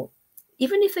feel,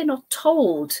 even if they're not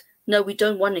told, no, we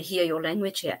don't want to hear your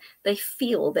language here, they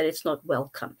feel that it's not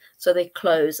welcome. So they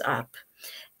close up.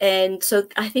 And so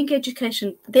I think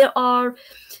education, we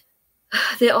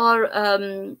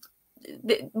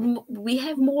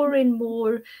have more and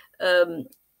more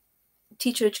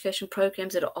teacher education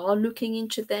programs that are looking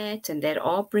into that and that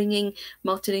are bringing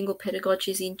multilingual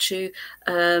pedagogies into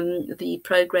the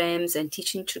programs and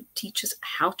teaching teachers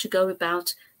how to go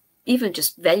about even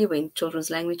just valuing children's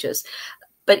languages.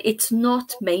 But it's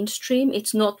not mainstream.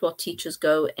 It's not what teachers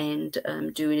go and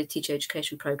do in a teacher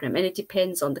education program. And it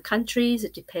depends on the countries.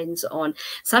 It depends on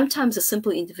sometimes the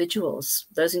simple individuals,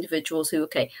 those individuals who,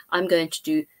 okay, I'm going to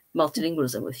do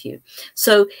multilingualism with you.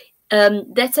 So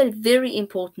that's a very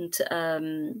important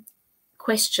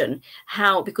question,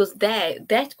 because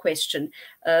that question,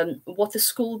 what the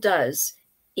school does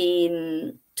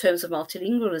in terms of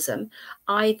multilingualism,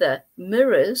 either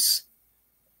mirrors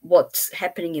what's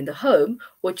happening in the home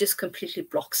or just completely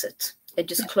blocks it and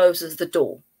just closes the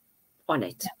door on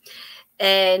it.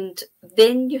 And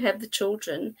then you have the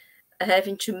children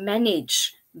having to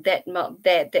manage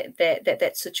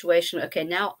that situation. Okay,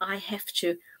 now I have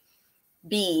to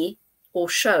be or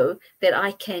show that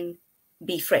I can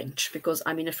be French because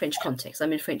I'm in a French context.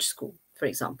 I'm in a French school, for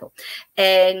example.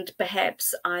 And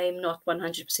perhaps I'm not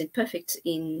 100% perfect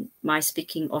in my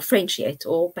speaking of French yet,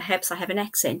 or perhaps I have an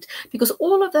accent, because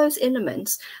all of those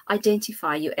elements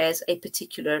identify you as a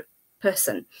particular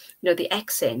person. The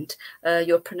accent,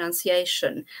 your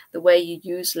pronunciation, the way you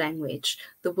use language,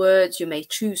 the words you may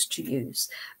choose to use.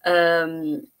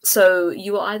 So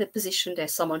you are either positioned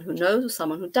as someone who knows or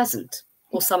someone who doesn't,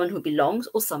 or someone who belongs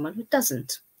or someone who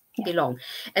doesn't belong.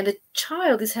 And the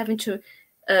child is having to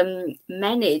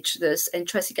manage this and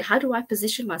try to figure, how do I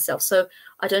position myself so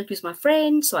I don't lose my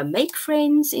friends, so I make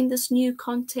friends in this new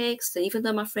context, even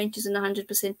though my French isn't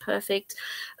 100% perfect.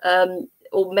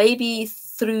 or maybe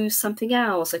through something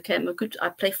else. Okay, I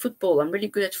play football. I'm really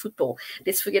good at football.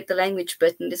 Let's forget the language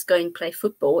bit and let's go and play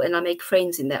football, and I make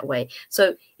friends in that way.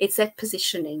 So it's that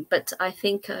positioning. But I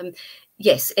think,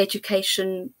 yes,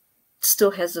 education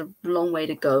still has a long way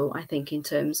to go, I think, in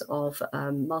terms of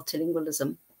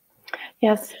multilingualism.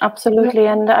 Yes, absolutely.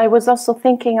 And I was also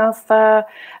thinking of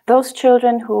those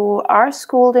children who are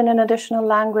schooled in an additional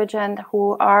language and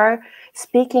who are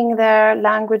speaking their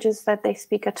languages that they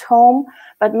speak at home,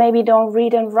 but maybe don't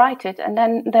read and write it. And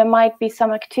then there might be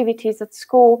some activities at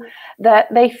school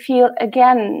that they feel,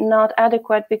 again, not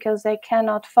adequate because they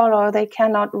cannot follow, they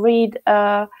cannot read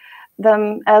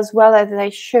them as well as they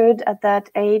should at that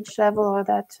age level or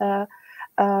that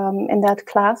in that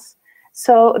class.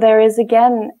 So there is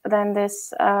again then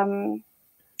this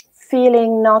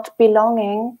feeling not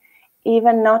belonging,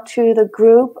 even not to the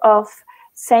group of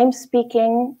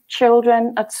same-speaking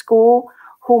children at school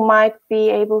who might be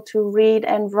able to read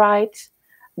and write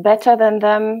better than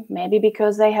them, maybe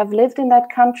because they have lived in that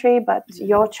country, but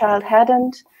your child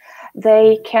hadn't.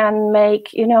 They can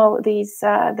make, you know, these,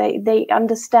 they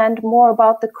understand more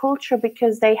about the culture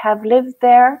because they have lived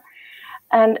there.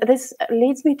 And this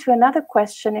leads me to another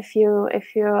question, if you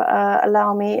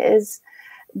allow me, is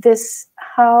this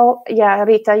how, yeah,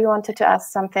 Rita, you wanted to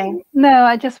ask something? No,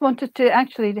 I just wanted to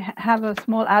actually have a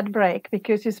small ad break,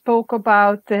 because you spoke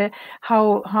about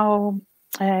how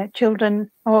children,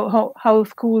 or how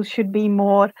schools should be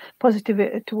more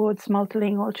positive towards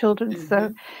multilingual children.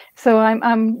 Mm-hmm. So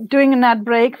I'm doing an ad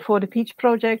break for the Peach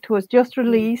Project, who has just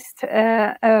released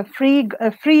a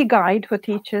free guide for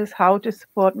teachers how to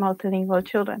support multilingual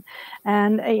children,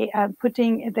 and I'm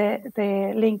putting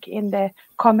the link in the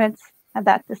comments, and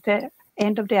that is the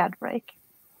end of the ad break.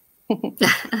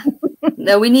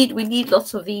 No, we need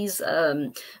lots of these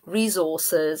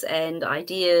resources and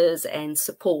ideas and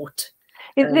support.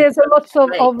 There's a lot of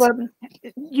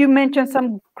you mentioned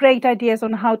some great ideas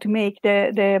on how to make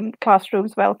the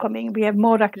classrooms welcoming. We have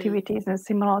more activities and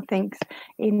similar things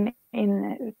in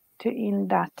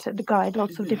that the guide.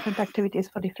 Lots of different activities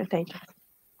for different ages.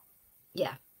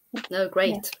 Yeah. No,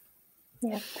 great.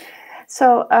 Yeah.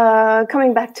 So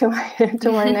coming back to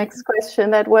my next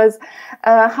question, that was,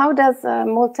 how does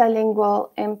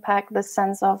multilingual impact the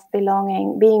sense of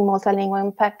belonging? Being multilingual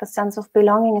impact the sense of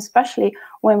belonging, especially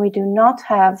when we do not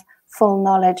have full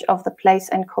knowledge of the place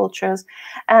and cultures.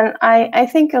 And I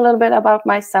think a little bit about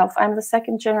myself. I'm the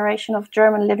second generation of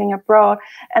German living abroad,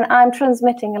 and I'm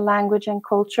transmitting a language and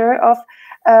culture of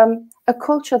a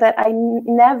culture that I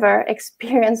never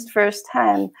experienced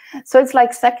firsthand. So it's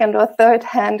like second or third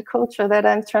hand culture that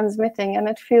I'm transmitting, and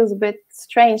it feels a bit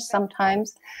strange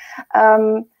sometimes.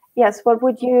 Yes, what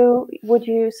would you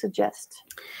suggest?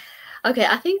 Okay,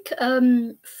 I think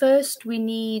first we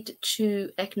need to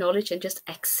acknowledge and just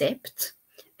accept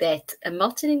that a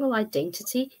multilingual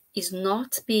identity is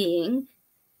not being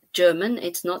German,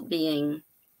 it's not being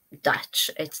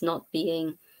Dutch, it's not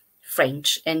being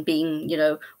French, and being, you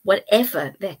know,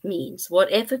 whatever that means,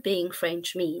 whatever being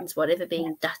French means, whatever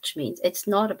being Dutch means. It's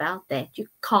not about that. You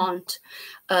can't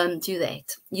do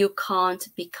that. You can't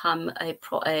become a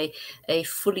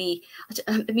fully.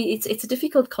 I mean, it's a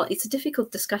difficult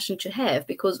discussion to have,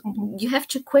 because you have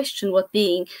to question what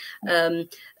being a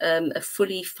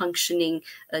fully functioning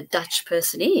Dutch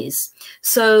person is.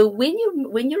 So when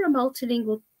you're a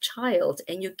multilingual child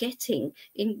and you're getting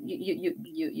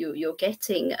you're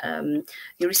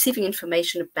receiving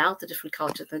information about the different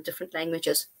cultures and different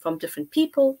languages from different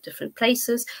people, different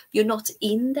places. You're not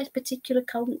in that particular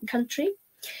country.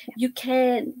 You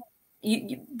can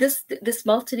this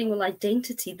multilingual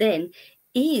identity then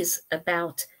is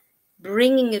about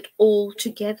bringing it all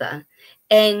together,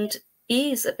 and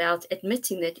is about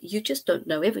admitting that you just don't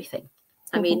know everything.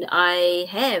 I mean, I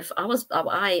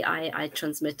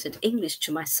transmitted English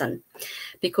to my son,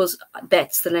 because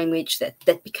that's the language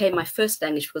that became my first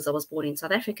language, because I was born in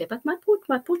South Africa. But my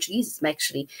Portuguese is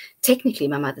actually technically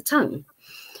my mother tongue.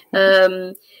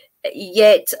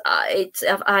 Yet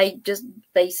I just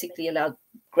basically allowed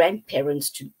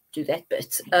grandparents to do that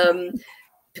bit.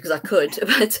 Because I could,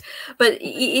 but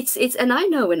it's and I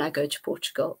know when I go to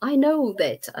Portugal, I know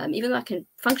that even though I can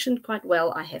function quite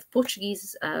well, I have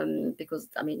Portuguese because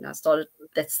I mean that's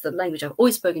the language I've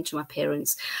always spoken to my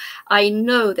parents. I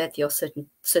know that there are certain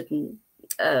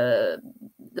the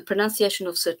pronunciation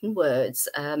of certain words.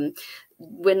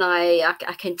 When I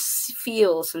can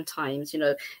feel sometimes, you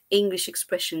know, English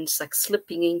expressions like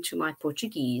slipping into my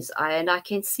Portuguese, and I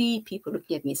can see people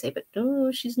looking at me and say, but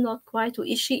no, she's not quite, or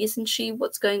is she, isn't she,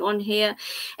 what's going on here?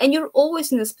 And you're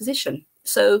always in this position.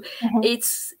 So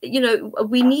it's, you know,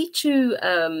 we need to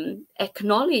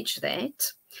acknowledge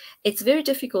that, It's very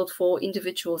difficult for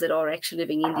individuals that are actually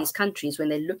living in these countries when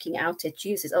they're looking out at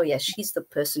you, says, "Oh yeah, she's the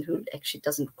person who actually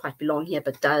doesn't quite belong here,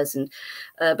 but does," and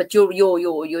but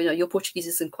your Portuguese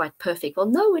isn't quite perfect. Well,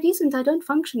 no, it isn't. I don't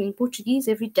function in Portuguese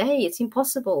every day. It's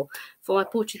impossible for my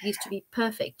Portuguese to be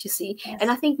perfect. You see, Yes.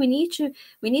 and I think we need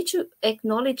to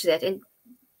acknowledge that, and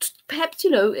perhaps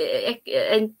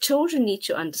and children need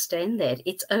to understand that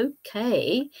it's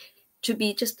okay to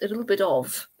be just a little bit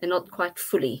off and not quite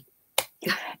fully.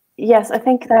 Yes, I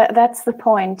think that's the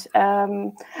point.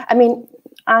 I mean,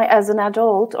 I, as an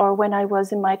adult, or when I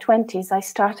was in my 20s, I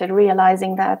started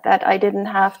realizing that I didn't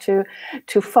have to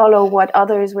follow what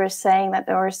others were saying, that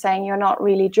they were saying, you're not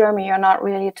really German, you're not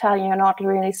really Italian, you're not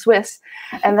really Swiss.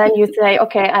 And then you say,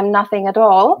 okay, I'm nothing at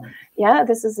all. Yeah,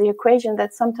 this is the equation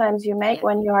that sometimes you make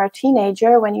when you're a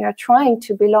teenager, when you're trying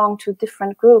to belong to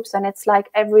different groups, and it's like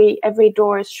every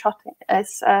door is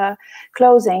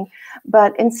closing.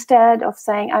 But instead of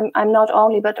saying I'm not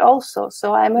only but also,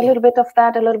 so I'm a little bit of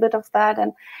that, a little bit of that,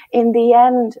 and in the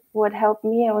end, what helped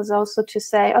me was also to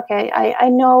say, okay, I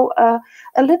know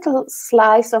a little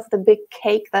slice of the big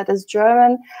cake that is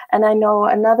German, and I know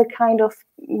another kind of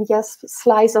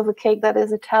slice of a cake that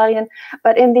is Italian,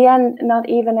 but in the end, not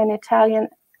even an Italian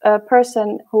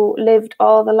person who lived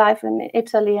all the life in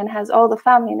Italy and has all the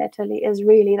family in Italy is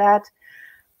really that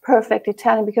perfect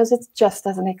Italian, because it just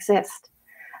doesn't exist.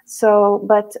 So,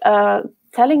 but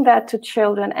telling that to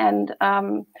children, and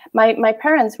my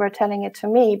parents were telling it to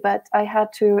me, but I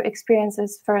had to experience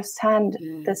this firsthand,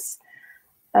 this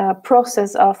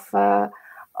process of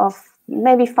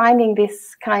maybe finding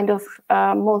this kind of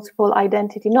multiple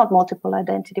identity, not multiple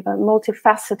identity, but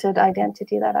multifaceted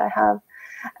identity that I have.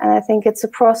 And I think it's a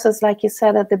process, like you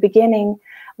said at the beginning,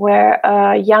 where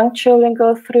young children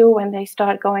go through when they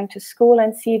start going to school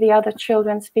and see the other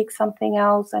children speak something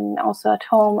else, and also at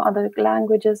home, other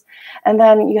languages. And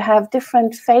then you have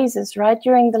different phases, right,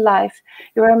 during the life.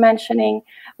 You were mentioning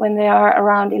when they are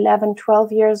around 11,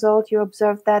 12 years old, you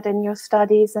observe that in your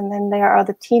studies, and then there are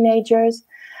the teenagers.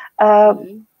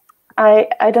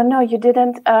 I don't know, you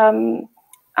didn't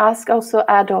ask also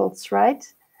adults, right?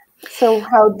 So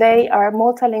how they are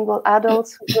multilingual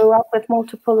adults who grew up with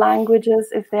multiple languages,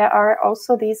 if there are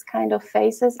also these kind of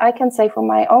phases. I can say from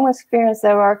my own experience,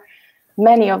 there are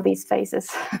many of these phases,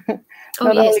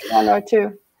 not only one or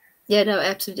two. Yeah, no,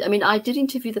 absolutely. I mean, I did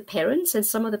interview the parents, and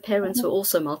some of the parents were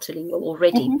also multilingual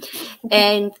already.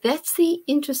 And that's the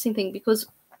interesting thing, because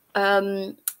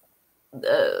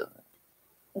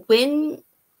when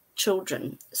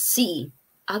children see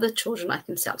other children like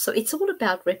themselves, so it's all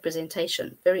about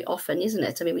representation very often, isn't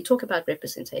it? I mean, we talk about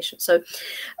representation. So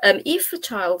if a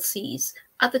child sees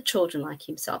other children like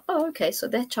himself, oh, okay, so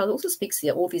that child also speaks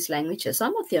all these languages, so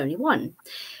I'm not the only one.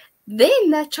 Then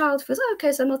that child feels, oh,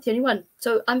 okay, so I'm not the only one,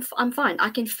 so I'm fine. I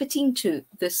can fit into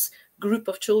this group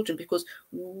of children because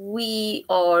we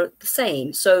are the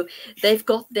same. So they've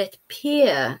got that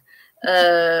peer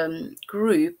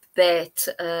group that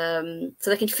so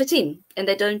they can fit in and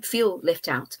they don't feel left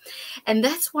out. And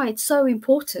that's why it's so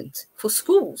important for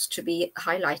schools to be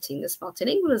highlighting this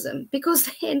multilingualism, because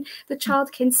then the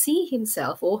child can see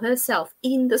himself or herself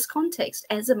in this context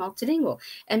as a multilingual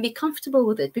and be comfortable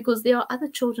with it, because there are other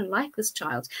children like this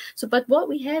child. So, but what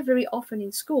we have very often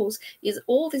in schools is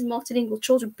all these multilingual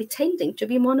children pretending to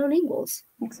be monolinguals.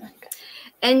 Exactly.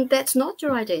 And that's not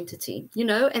your identity, you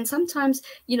know. And sometimes,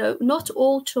 you know, not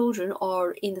all children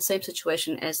are in the same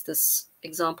situation as this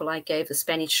example I gave, the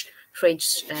Spanish,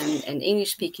 French, and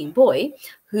English-speaking boy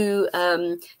who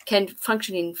can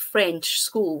function in French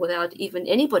school without even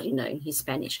anybody knowing he's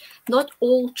Spanish. Not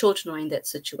all children are in that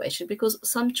situation, because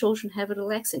some children have a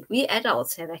little accent. We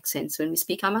adults have accents when we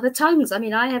speak our mother tongues. I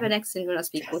mean, I have an accent when I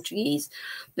speak Portuguese,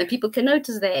 and people can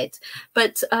notice that.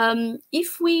 But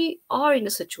if we are in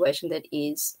a situation that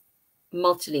is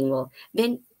multilingual,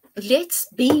 then let's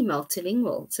be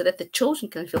multilingual so that the children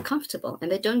can feel comfortable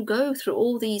and they don't go through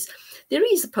all these. There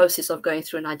is a process of going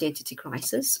through an identity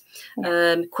crisis,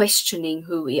 questioning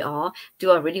who we are.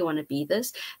 Do I really want to be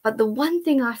this? But the one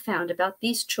thing I found about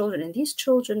these children, and these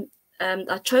children,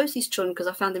 I chose these children because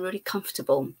I found them really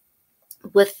comfortable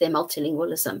with their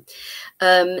multilingualism.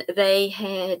 They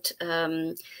had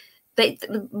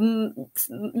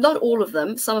not all of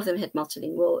them, some of them had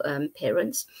multilingual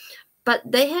parents, but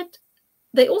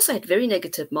they also had very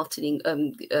negative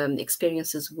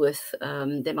experiences with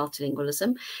their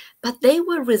multilingualism, but they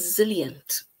were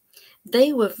resilient.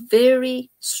 They were very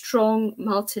strong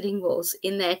multilinguals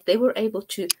in that they were able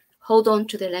to hold on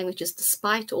to their languages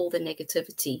despite all the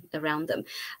negativity around them.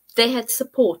 they had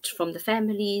support from the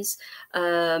families,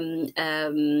 and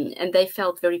they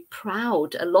felt very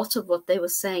proud. A lot of what they were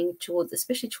saying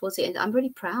especially towards the end, I'm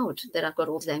really proud that I've got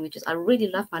all the languages. I really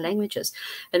love my languages.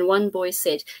 And one boy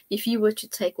said, if you were to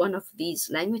take one of these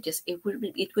languages, it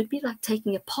would be like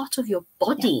taking a part of your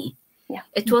body. Yeah.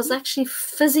 It was actually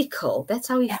physical. That's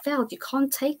how he felt. You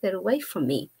can't take that away from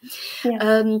me.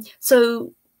 Yeah.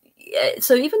 So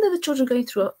even though the children are going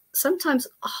through sometimes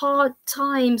hard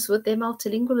times with their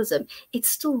multilingualism, it's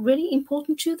still really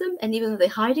important to them. And even though they're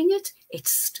hiding it,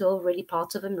 it's still really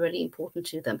part of them, really important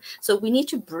to them. So we need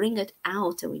to bring it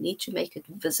out and we need to make it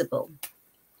visible.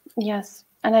 Yes.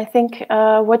 And I think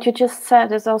what you just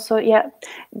said is also,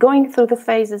 going through the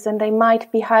phases, and they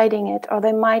might be hiding it, or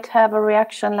they might have a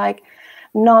reaction like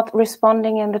not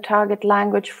responding in the target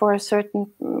language for a certain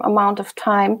amount of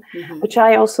time, which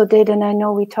I also did. And I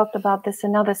know we talked about this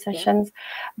in other sessions,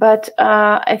 but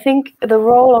I think the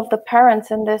role of the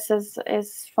parents in this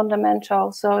is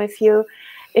fundamental. So if you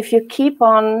keep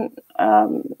on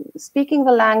speaking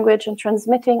the language and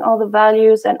transmitting all the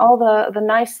values and all the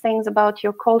nice things about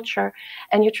your culture,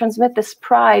 and you transmit this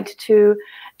pride to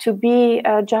be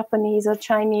Japanese or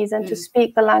Chinese, and to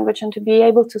speak the language, and to be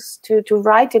able to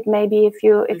write it, maybe if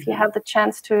you have the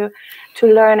chance to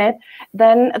learn it,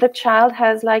 then the child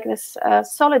has like this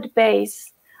solid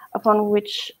base upon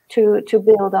which to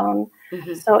build on.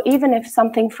 So even if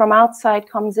something from outside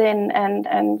comes in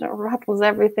and rattles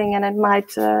everything, and it might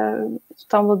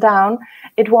tumble down,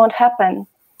 it won't happen.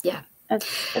 Yeah.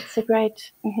 It's a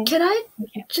great... Can I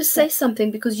just say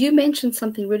something? Because you mentioned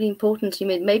something really important. You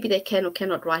mean maybe they can or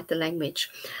cannot write the language.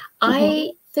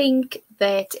 I think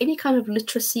that any kind of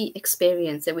literacy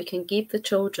experience that we can give the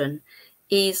children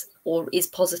is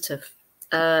positive.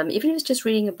 Even if it's just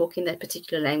reading a book in that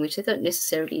particular language, they don't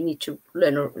necessarily need to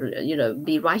learn or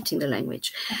be writing the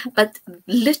language. But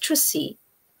literacy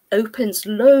opens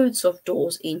loads of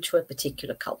doors into a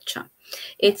particular culture.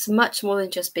 It's much more than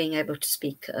just being able to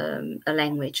speak a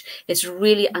language. It's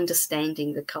really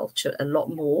understanding the culture a lot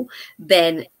more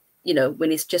than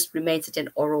when it just remains at an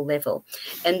oral level.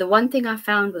 And the one thing I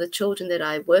found with the children that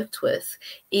I worked with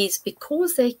is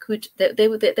because they could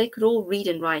all read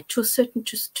and write to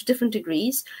different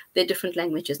degrees, their different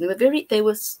languages. And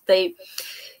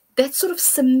that sort of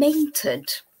cemented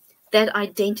that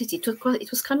identity.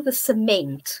 It was kind of the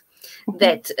cement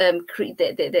that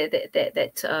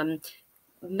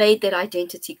made that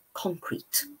identity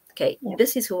concrete. Okay,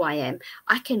 this is who I am.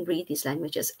 I can read these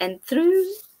languages, and through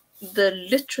the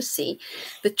literacy,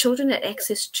 the children had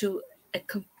access to a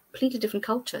completely different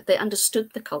culture. They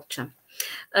understood the culture.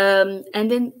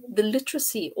 And then the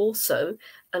literacy also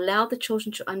allowed the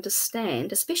children to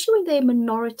understand, especially when they're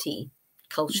minority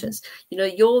cultures.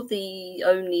 You're the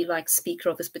only speaker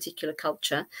of this particular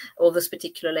culture or this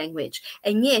particular language,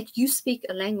 and yet you speak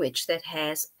a language that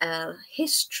has a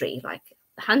history, like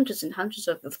hundreds and hundreds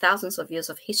of thousands of years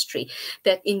of history,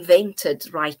 that invented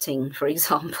writing, for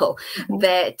example,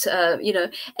 that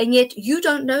and yet you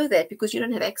don't know that because you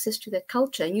don't have access to that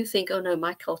culture, and you think, oh no,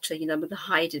 my culture, I'm going to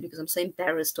hide it because I'm so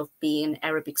embarrassed of being an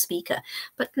Arabic speaker.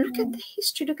 But look at the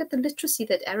history, look at the literacy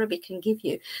that Arabic can give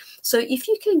you. So if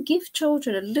you can give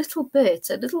children a little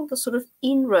sort of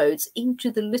inroads into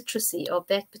the literacy of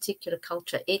that particular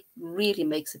culture, it really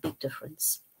makes a big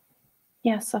difference.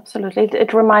 Yes, absolutely.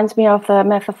 It reminds me of the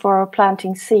metaphor of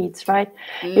planting seeds, right?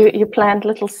 You plant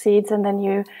little seeds, and then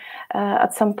you,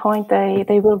 at some point,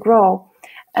 they will grow.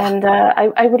 And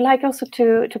I would like also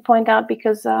to point out,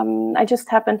 because I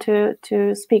just happened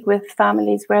to speak with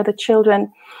families where the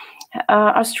children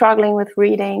are struggling with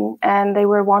reading, and they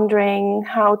were wondering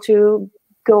how to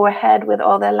go ahead with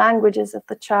all their languages if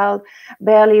the child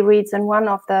barely reads in one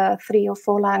of the 3 or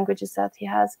 4 languages that he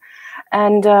has.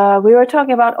 And we were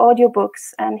talking about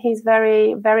audiobooks, and he's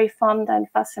very, very fond and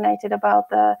fascinated about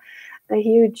the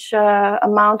huge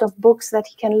amount of books that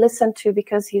he can listen to,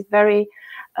 because he's very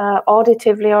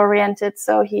auditively oriented.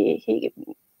 So he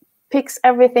picks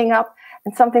everything up.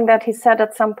 And something that he said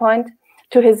at some point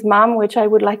to his mom, which I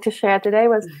would like to share today,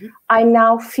 was, I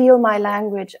now feel my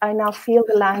language. I now feel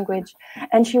the language.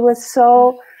 And she was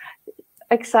so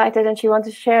excited, and she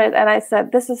wanted to share it. And I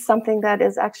said, this is something that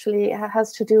is actually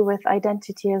has to do with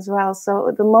identity as well.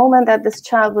 So the moment that this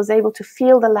child was able to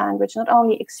feel the language, not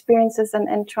only experiences and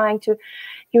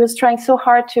he was trying so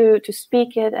hard to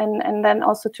speak it and then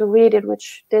also to read it,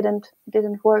 which didn't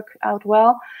work out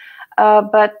well.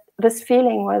 But this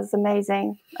feeling was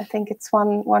amazing. I think it's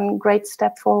one great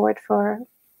step forward for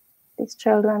these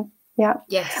children. Yeah.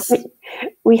 Yes.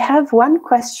 We have one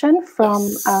question from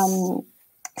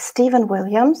Stephen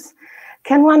Williams.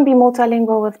 Can one be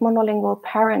multilingual with monolingual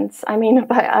parents? I mean,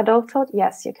 by adulthood,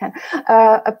 yes, you can.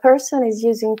 A person is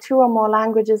using 2 or more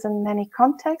languages in many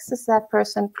contexts. Is that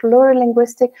person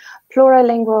plurilinguistic,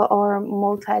 plurilingual, or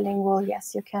multilingual?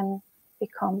 Yes, you can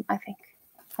become, I think,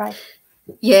 right?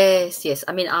 Yes, yes.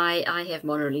 I mean, I have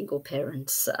monolingual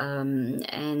parents,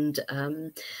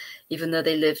 even though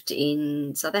they lived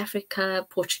in South Africa,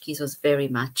 Portuguese was very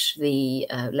much the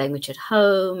language at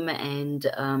home, and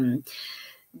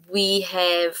we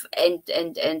have,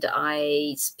 and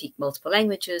I speak multiple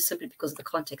languages simply because of the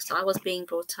context I was being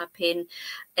brought up in,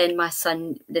 and my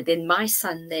son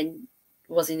then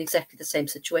was in exactly the same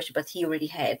situation, but he already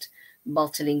had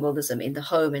multilingualism in the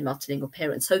home and multilingual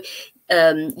parents. So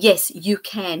yes, you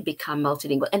can become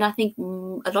multilingual, and I think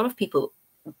a lot of people,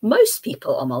 most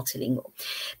people, are multilingual.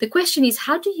 The question is,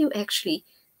 how do you actually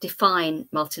define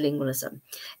multilingualism,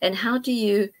 and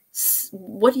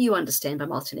what do you understand by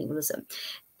multilingualism?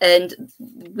 And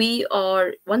we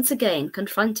are once again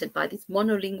confronted by these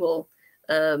monolingual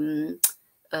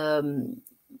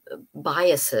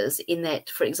biases, in that,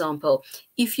 for example,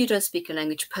 if you don't speak a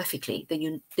language perfectly,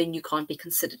 then you can't be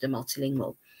considered a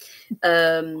multilingual.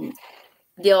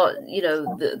 There are,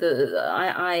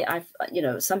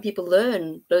 some people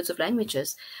learn loads of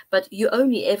languages, but you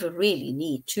only ever really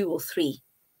need 2 or 3,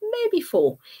 maybe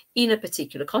 4 in a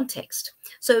particular context.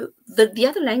 So the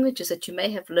other languages that you may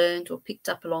have learned or picked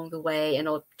up along the way and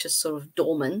are just sort of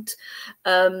dormant,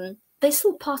 they're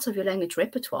still part of your language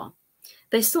repertoire.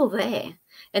 They're still there.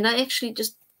 And I actually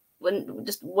just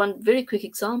one very quick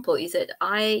example is that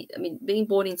I mean, being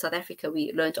born in South Africa,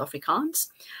 we learned Afrikaans,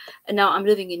 and now I'm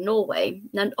living in Norway.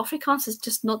 Now, Afrikaans has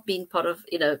just not been part of,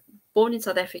 born in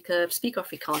South Africa, speak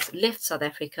Afrikaans, left South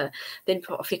Africa, then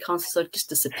Afrikaans sort of just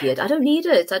disappeared. I don't need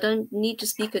it. I don't need to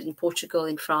speak it in Portugal,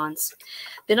 in France.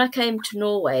 Then I came to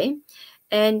Norway,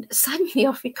 and suddenly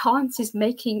Afrikaans is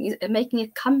making a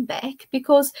comeback,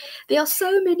 because there are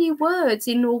so many words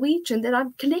in Norwegian that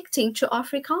I'm connecting to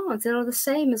Afrikaans that are the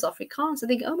same as Afrikaans. I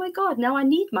think, oh my God, now I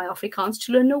need my Afrikaans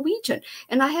to learn Norwegian.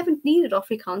 And I haven't needed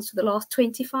Afrikaans for the last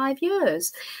 25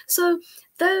 years. So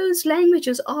those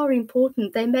languages are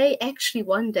important. They may actually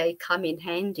one day come in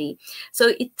handy.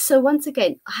 So once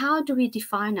again, how do we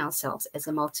define ourselves as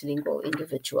a multilingual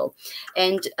individual?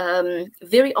 And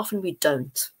very often we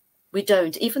don't. We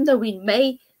don't, even though we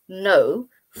may know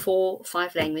 4 or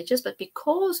 5 languages, but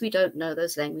because we don't know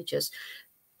those languages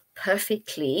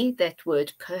perfectly, that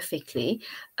word perfectly,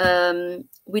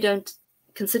 we don't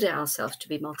consider ourselves to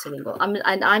be multilingual.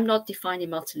 I'm not defining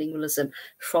multilingualism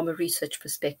from a research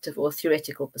perspective or a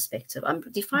theoretical perspective. I'm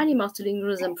defining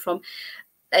multilingualism from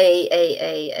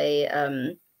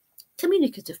a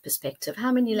communicative perspective.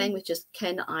 How many languages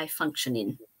can I function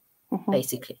in,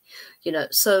 basically?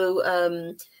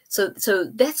 So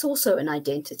that's also an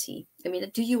identity. I mean,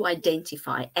 do you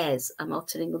identify as a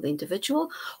multilingual individual,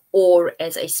 or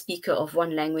as a speaker of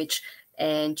one language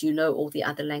and you know all the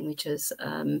other languages,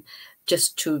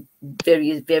 just to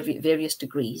various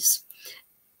degrees?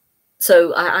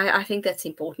 So I think that's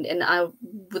important. And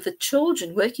with the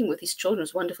children, working with these children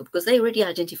is wonderful, because they already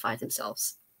identify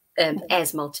themselves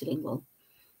as multilingual.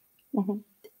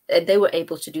 And they were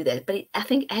able to do that. But I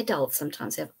think adults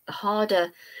sometimes have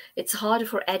it's harder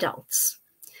for adults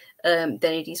than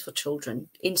it is for children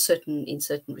in certain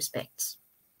respects.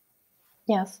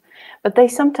 Yes, but they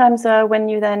sometimes, when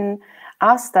you then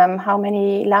ask them how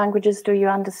many languages do you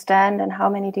understand and how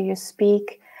many do you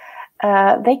speak,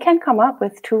 they can come up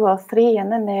with 2 or 3,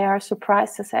 and then they are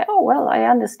surprised to say, oh, well, I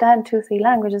understand 2 or 3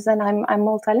 languages, and I'm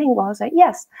multilingual. I say,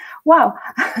 yes, wow.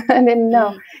 I didn't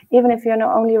know. Even if you're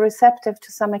not only receptive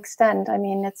to some extent, I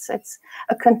mean, it's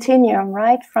a continuum,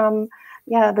 right? From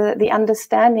the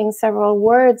understanding several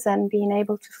words and being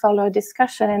able to follow a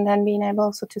discussion, and then being able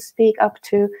also to speak, up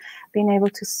to being able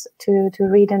to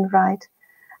read and write.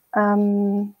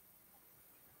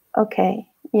 Okay,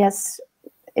 yes.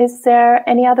 Is there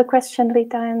any other question,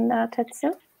 Rita and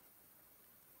Tetsu?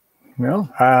 No,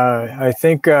 I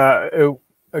think,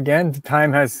 again, the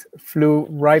time has flew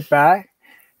right by.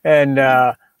 And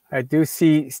I do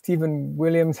see Stephen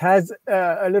Williams has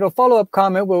a little follow-up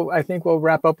comment. I think we'll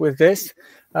wrap up with this.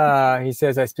 He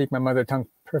says, I speak my mother tongue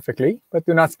perfectly, but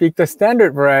do not speak the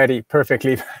standard variety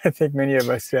perfectly. I think many of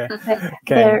us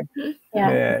can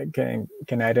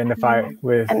identify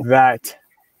with that.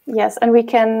 Yes, and we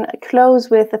can close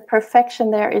with the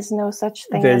perfection. There is no such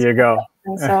thing. There you go.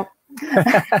 So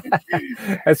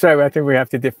that's right. I think we have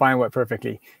to define what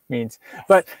perfectly means.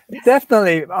 But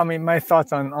definitely, I mean, my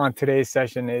thoughts on today's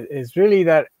session is really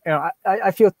that,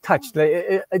 I feel touched.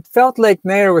 It felt like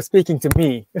Nayr was speaking to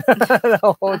me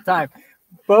the whole time,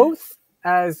 both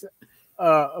as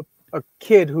a a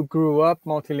kid who grew up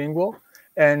multilingual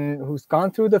and who's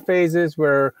gone through the phases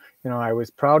where, I was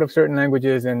proud of certain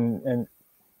languages and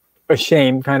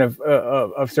ashamed kind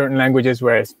of certain languages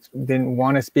where I didn't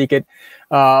want to speak it.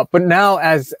 But now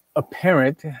as a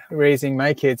parent raising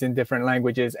my kids in different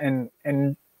languages and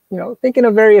thinking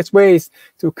of various ways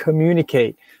to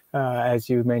communicate, as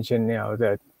you mentioned,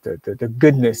 the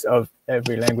goodness of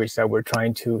every language that we're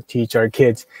trying to teach our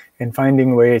kids, and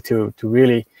finding a way to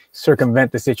really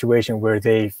circumvent the situation where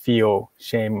they feel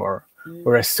shame or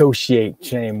associate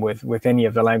shame with any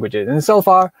of the languages. And so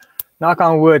far, knock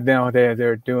on wood,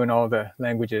 they're doing all the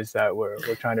languages that we're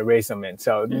trying to raise them in.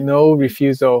 So no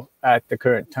refusal at the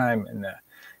current time, and I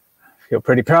feel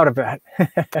pretty proud of that.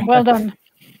 Well done.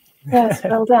 Yes,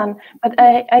 well done. But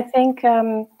I think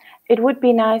it would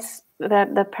be nice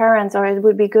that the parents, or it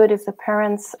would be good if the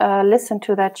parents listen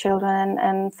to their children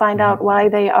and find out why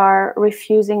they are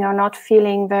refusing or not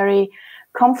feeling very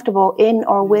comfortable in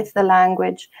or with the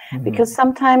language. Because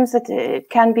sometimes it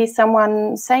can be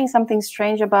someone saying something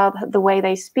strange about the way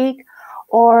they speak,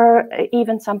 or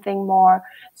even something more.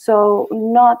 So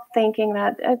not thinking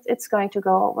that it's going to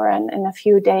go over in a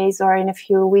few days or in a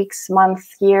few weeks,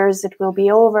 months, years, it will be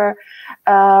over.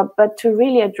 But to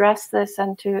really address this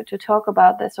and to talk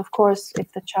about this, of course,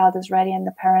 if the child is ready and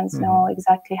the parents know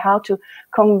exactly how to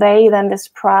convey then this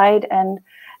pride and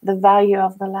the value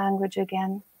of the language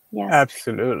again. Yes.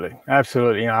 Absolutely.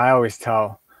 Absolutely. I always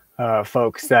tell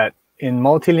folks that in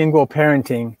multilingual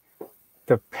parenting,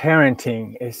 the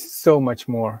parenting is so much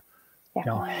more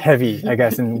heavy, I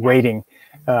guess, in weighting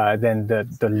than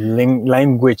the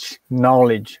language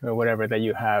knowledge or whatever that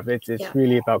you have. It's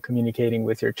really about communicating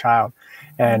with your child.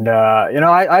 And,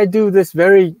 I do this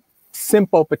very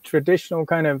simple but traditional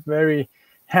kind of very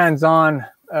hands-on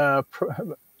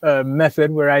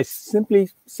method where I simply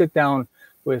sit down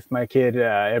with my kid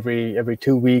every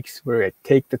 2 weeks, where I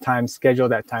take the time, schedule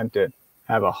that time to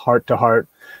have a heart-to-heart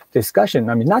discussion.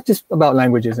 I mean, not just about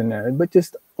languages but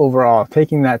just overall,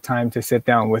 taking that time to sit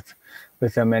down with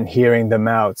them and hearing them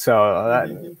out.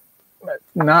 So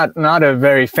not a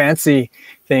very fancy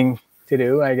thing to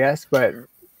do, I guess, but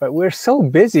we're so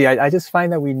busy. I just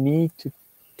find that we need to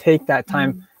take that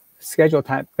time, schedule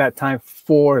that time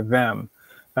for them,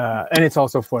 and it's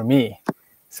also for me.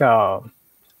 So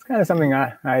it's kind of something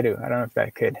I do. I don't know if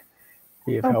that could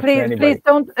be of help to anybody.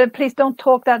 Please don't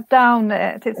talk that down,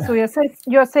 Tetsu.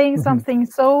 You're saying something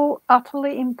so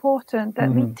utterly important,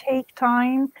 that we take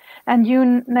time, and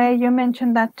you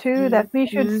mentioned that too, that we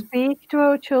should speak to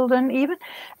our children even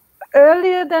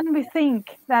earlier than we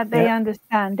think that they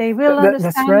understand. They will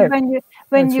understand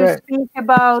when you speak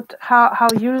about how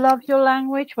you love your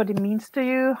language, what it means to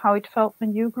you, how it felt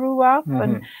when you grew up,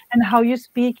 and how you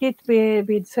speak it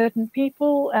with certain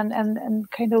people, and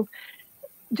kind of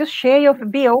just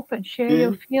be open, share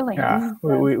your feelings. Yeah,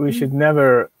 we should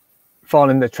never fall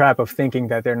in the trap of thinking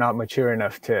that they're not mature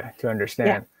enough to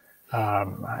understand.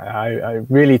 I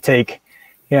really take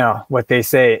what they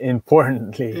say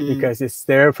importantly, because it's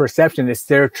their perception, it's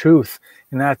their truth,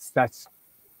 and that's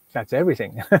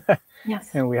everything. Yes.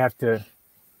 And we have to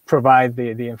provide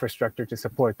the infrastructure to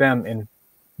support them in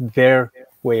their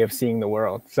way of seeing the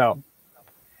world. So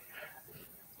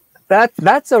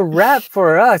that's a wrap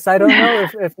for us. I don't know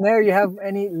if Nayr, you have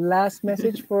any last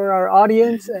message for our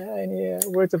audience, any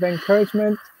words of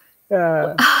encouragement?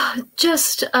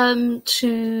 Just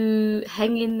to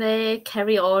hang in there,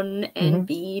 carry on and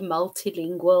be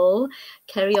multilingual,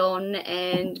 carry on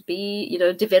and be,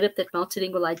 develop that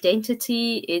multilingual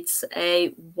identity. It's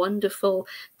a wonderful,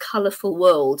 colorful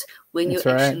world when you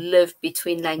actually live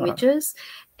between languages.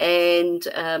 And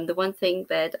the one thing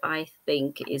that I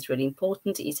think is really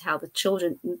important is how the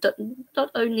children not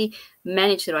only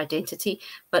manage their identity,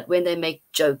 but when they make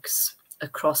jokes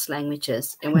across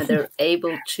languages, and when they're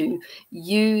able to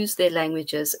use their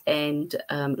languages and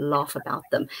laugh about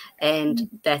them. And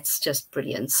that's just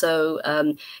brilliant. So,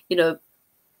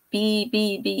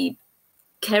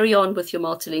 carry on with your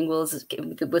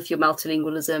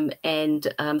multilingualism,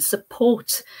 and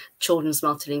support children's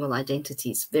multilingual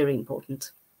identities. Very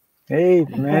important.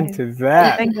 Amen to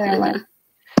that. Thank you very much.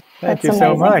 Thank you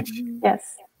so much.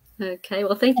 Yes. Okay,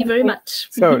 well, thank you very much.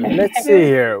 So let's see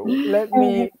here. Let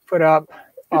me put up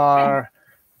our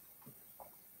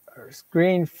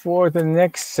screen for the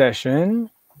next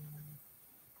session.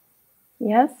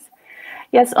 Yes.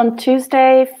 Yes, on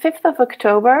Tuesday, 5th of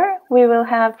October, we will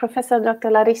have Professor Dr.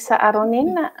 Larissa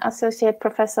Aronin, Associate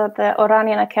Professor at the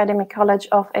Oranian Academy College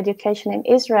of Education in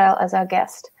Israel, as our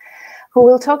guest, who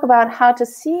will talk about how to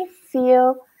see,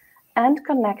 feel, and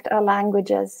connect our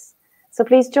languages. So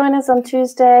please join us on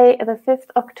Tuesday, the 5th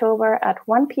October at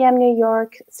 1 p.m. New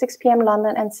York, 6 p.m.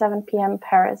 London, and 7 p.m.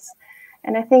 Paris.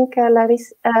 And I think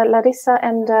Larissa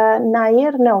and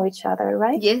Nayr know each other,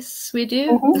 right? Yes, we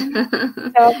do. Mm-hmm.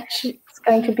 So it's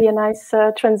going to be a nice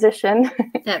transition.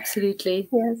 Absolutely.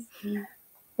 Yes.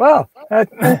 Well,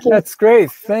 that's great.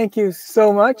 Thank you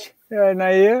so much,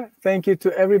 Nayr. Thank you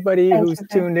to everybody who's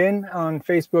tuned in on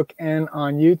Facebook and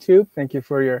on YouTube. Thank you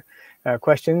for your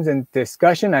questions and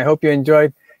discussion. I hope you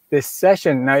enjoyed this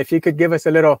session. Now, if you could give us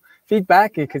a little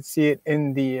feedback, you could see it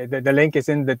in the link is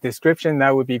in the description.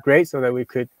 That would be great, so that we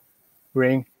could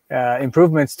bring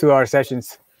improvements to our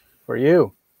sessions for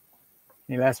you.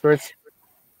 Any last words?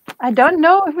 I don't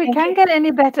know if we can get any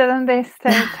better than this,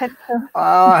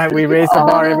 Tetsu. We raise the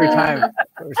bar every time.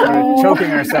 We're sort of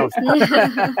choking ourselves.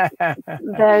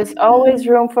 There's always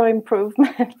room for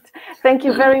improvement. Thank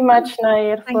you very much,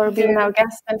 Nayr, for being our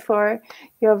guest and for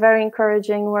your very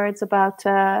encouraging words about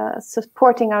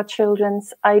supporting our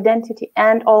children's identity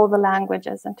and all the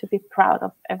languages, and to be proud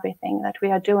of everything that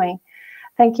we are doing.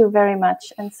 Thank you very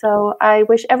much. And so I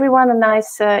wish everyone a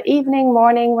nice evening,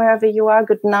 morning, wherever you are.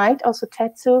 Good night. Also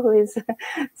Tetsu, who is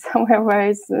somewhere where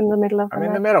he's in the middle of the night. I'm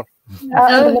in the middle. In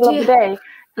the middle of the day.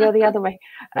 You're the other way.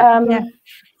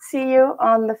 See you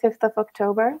on the 5th of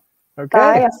October. Okay.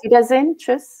 Bye. Auf Wiedersehen.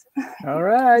 Tschüss. All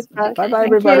right. Bye. Bye-bye,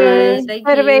 everybody. Thank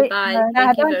you. Bye.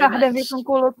 Thank you very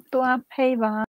much. Hei vaan.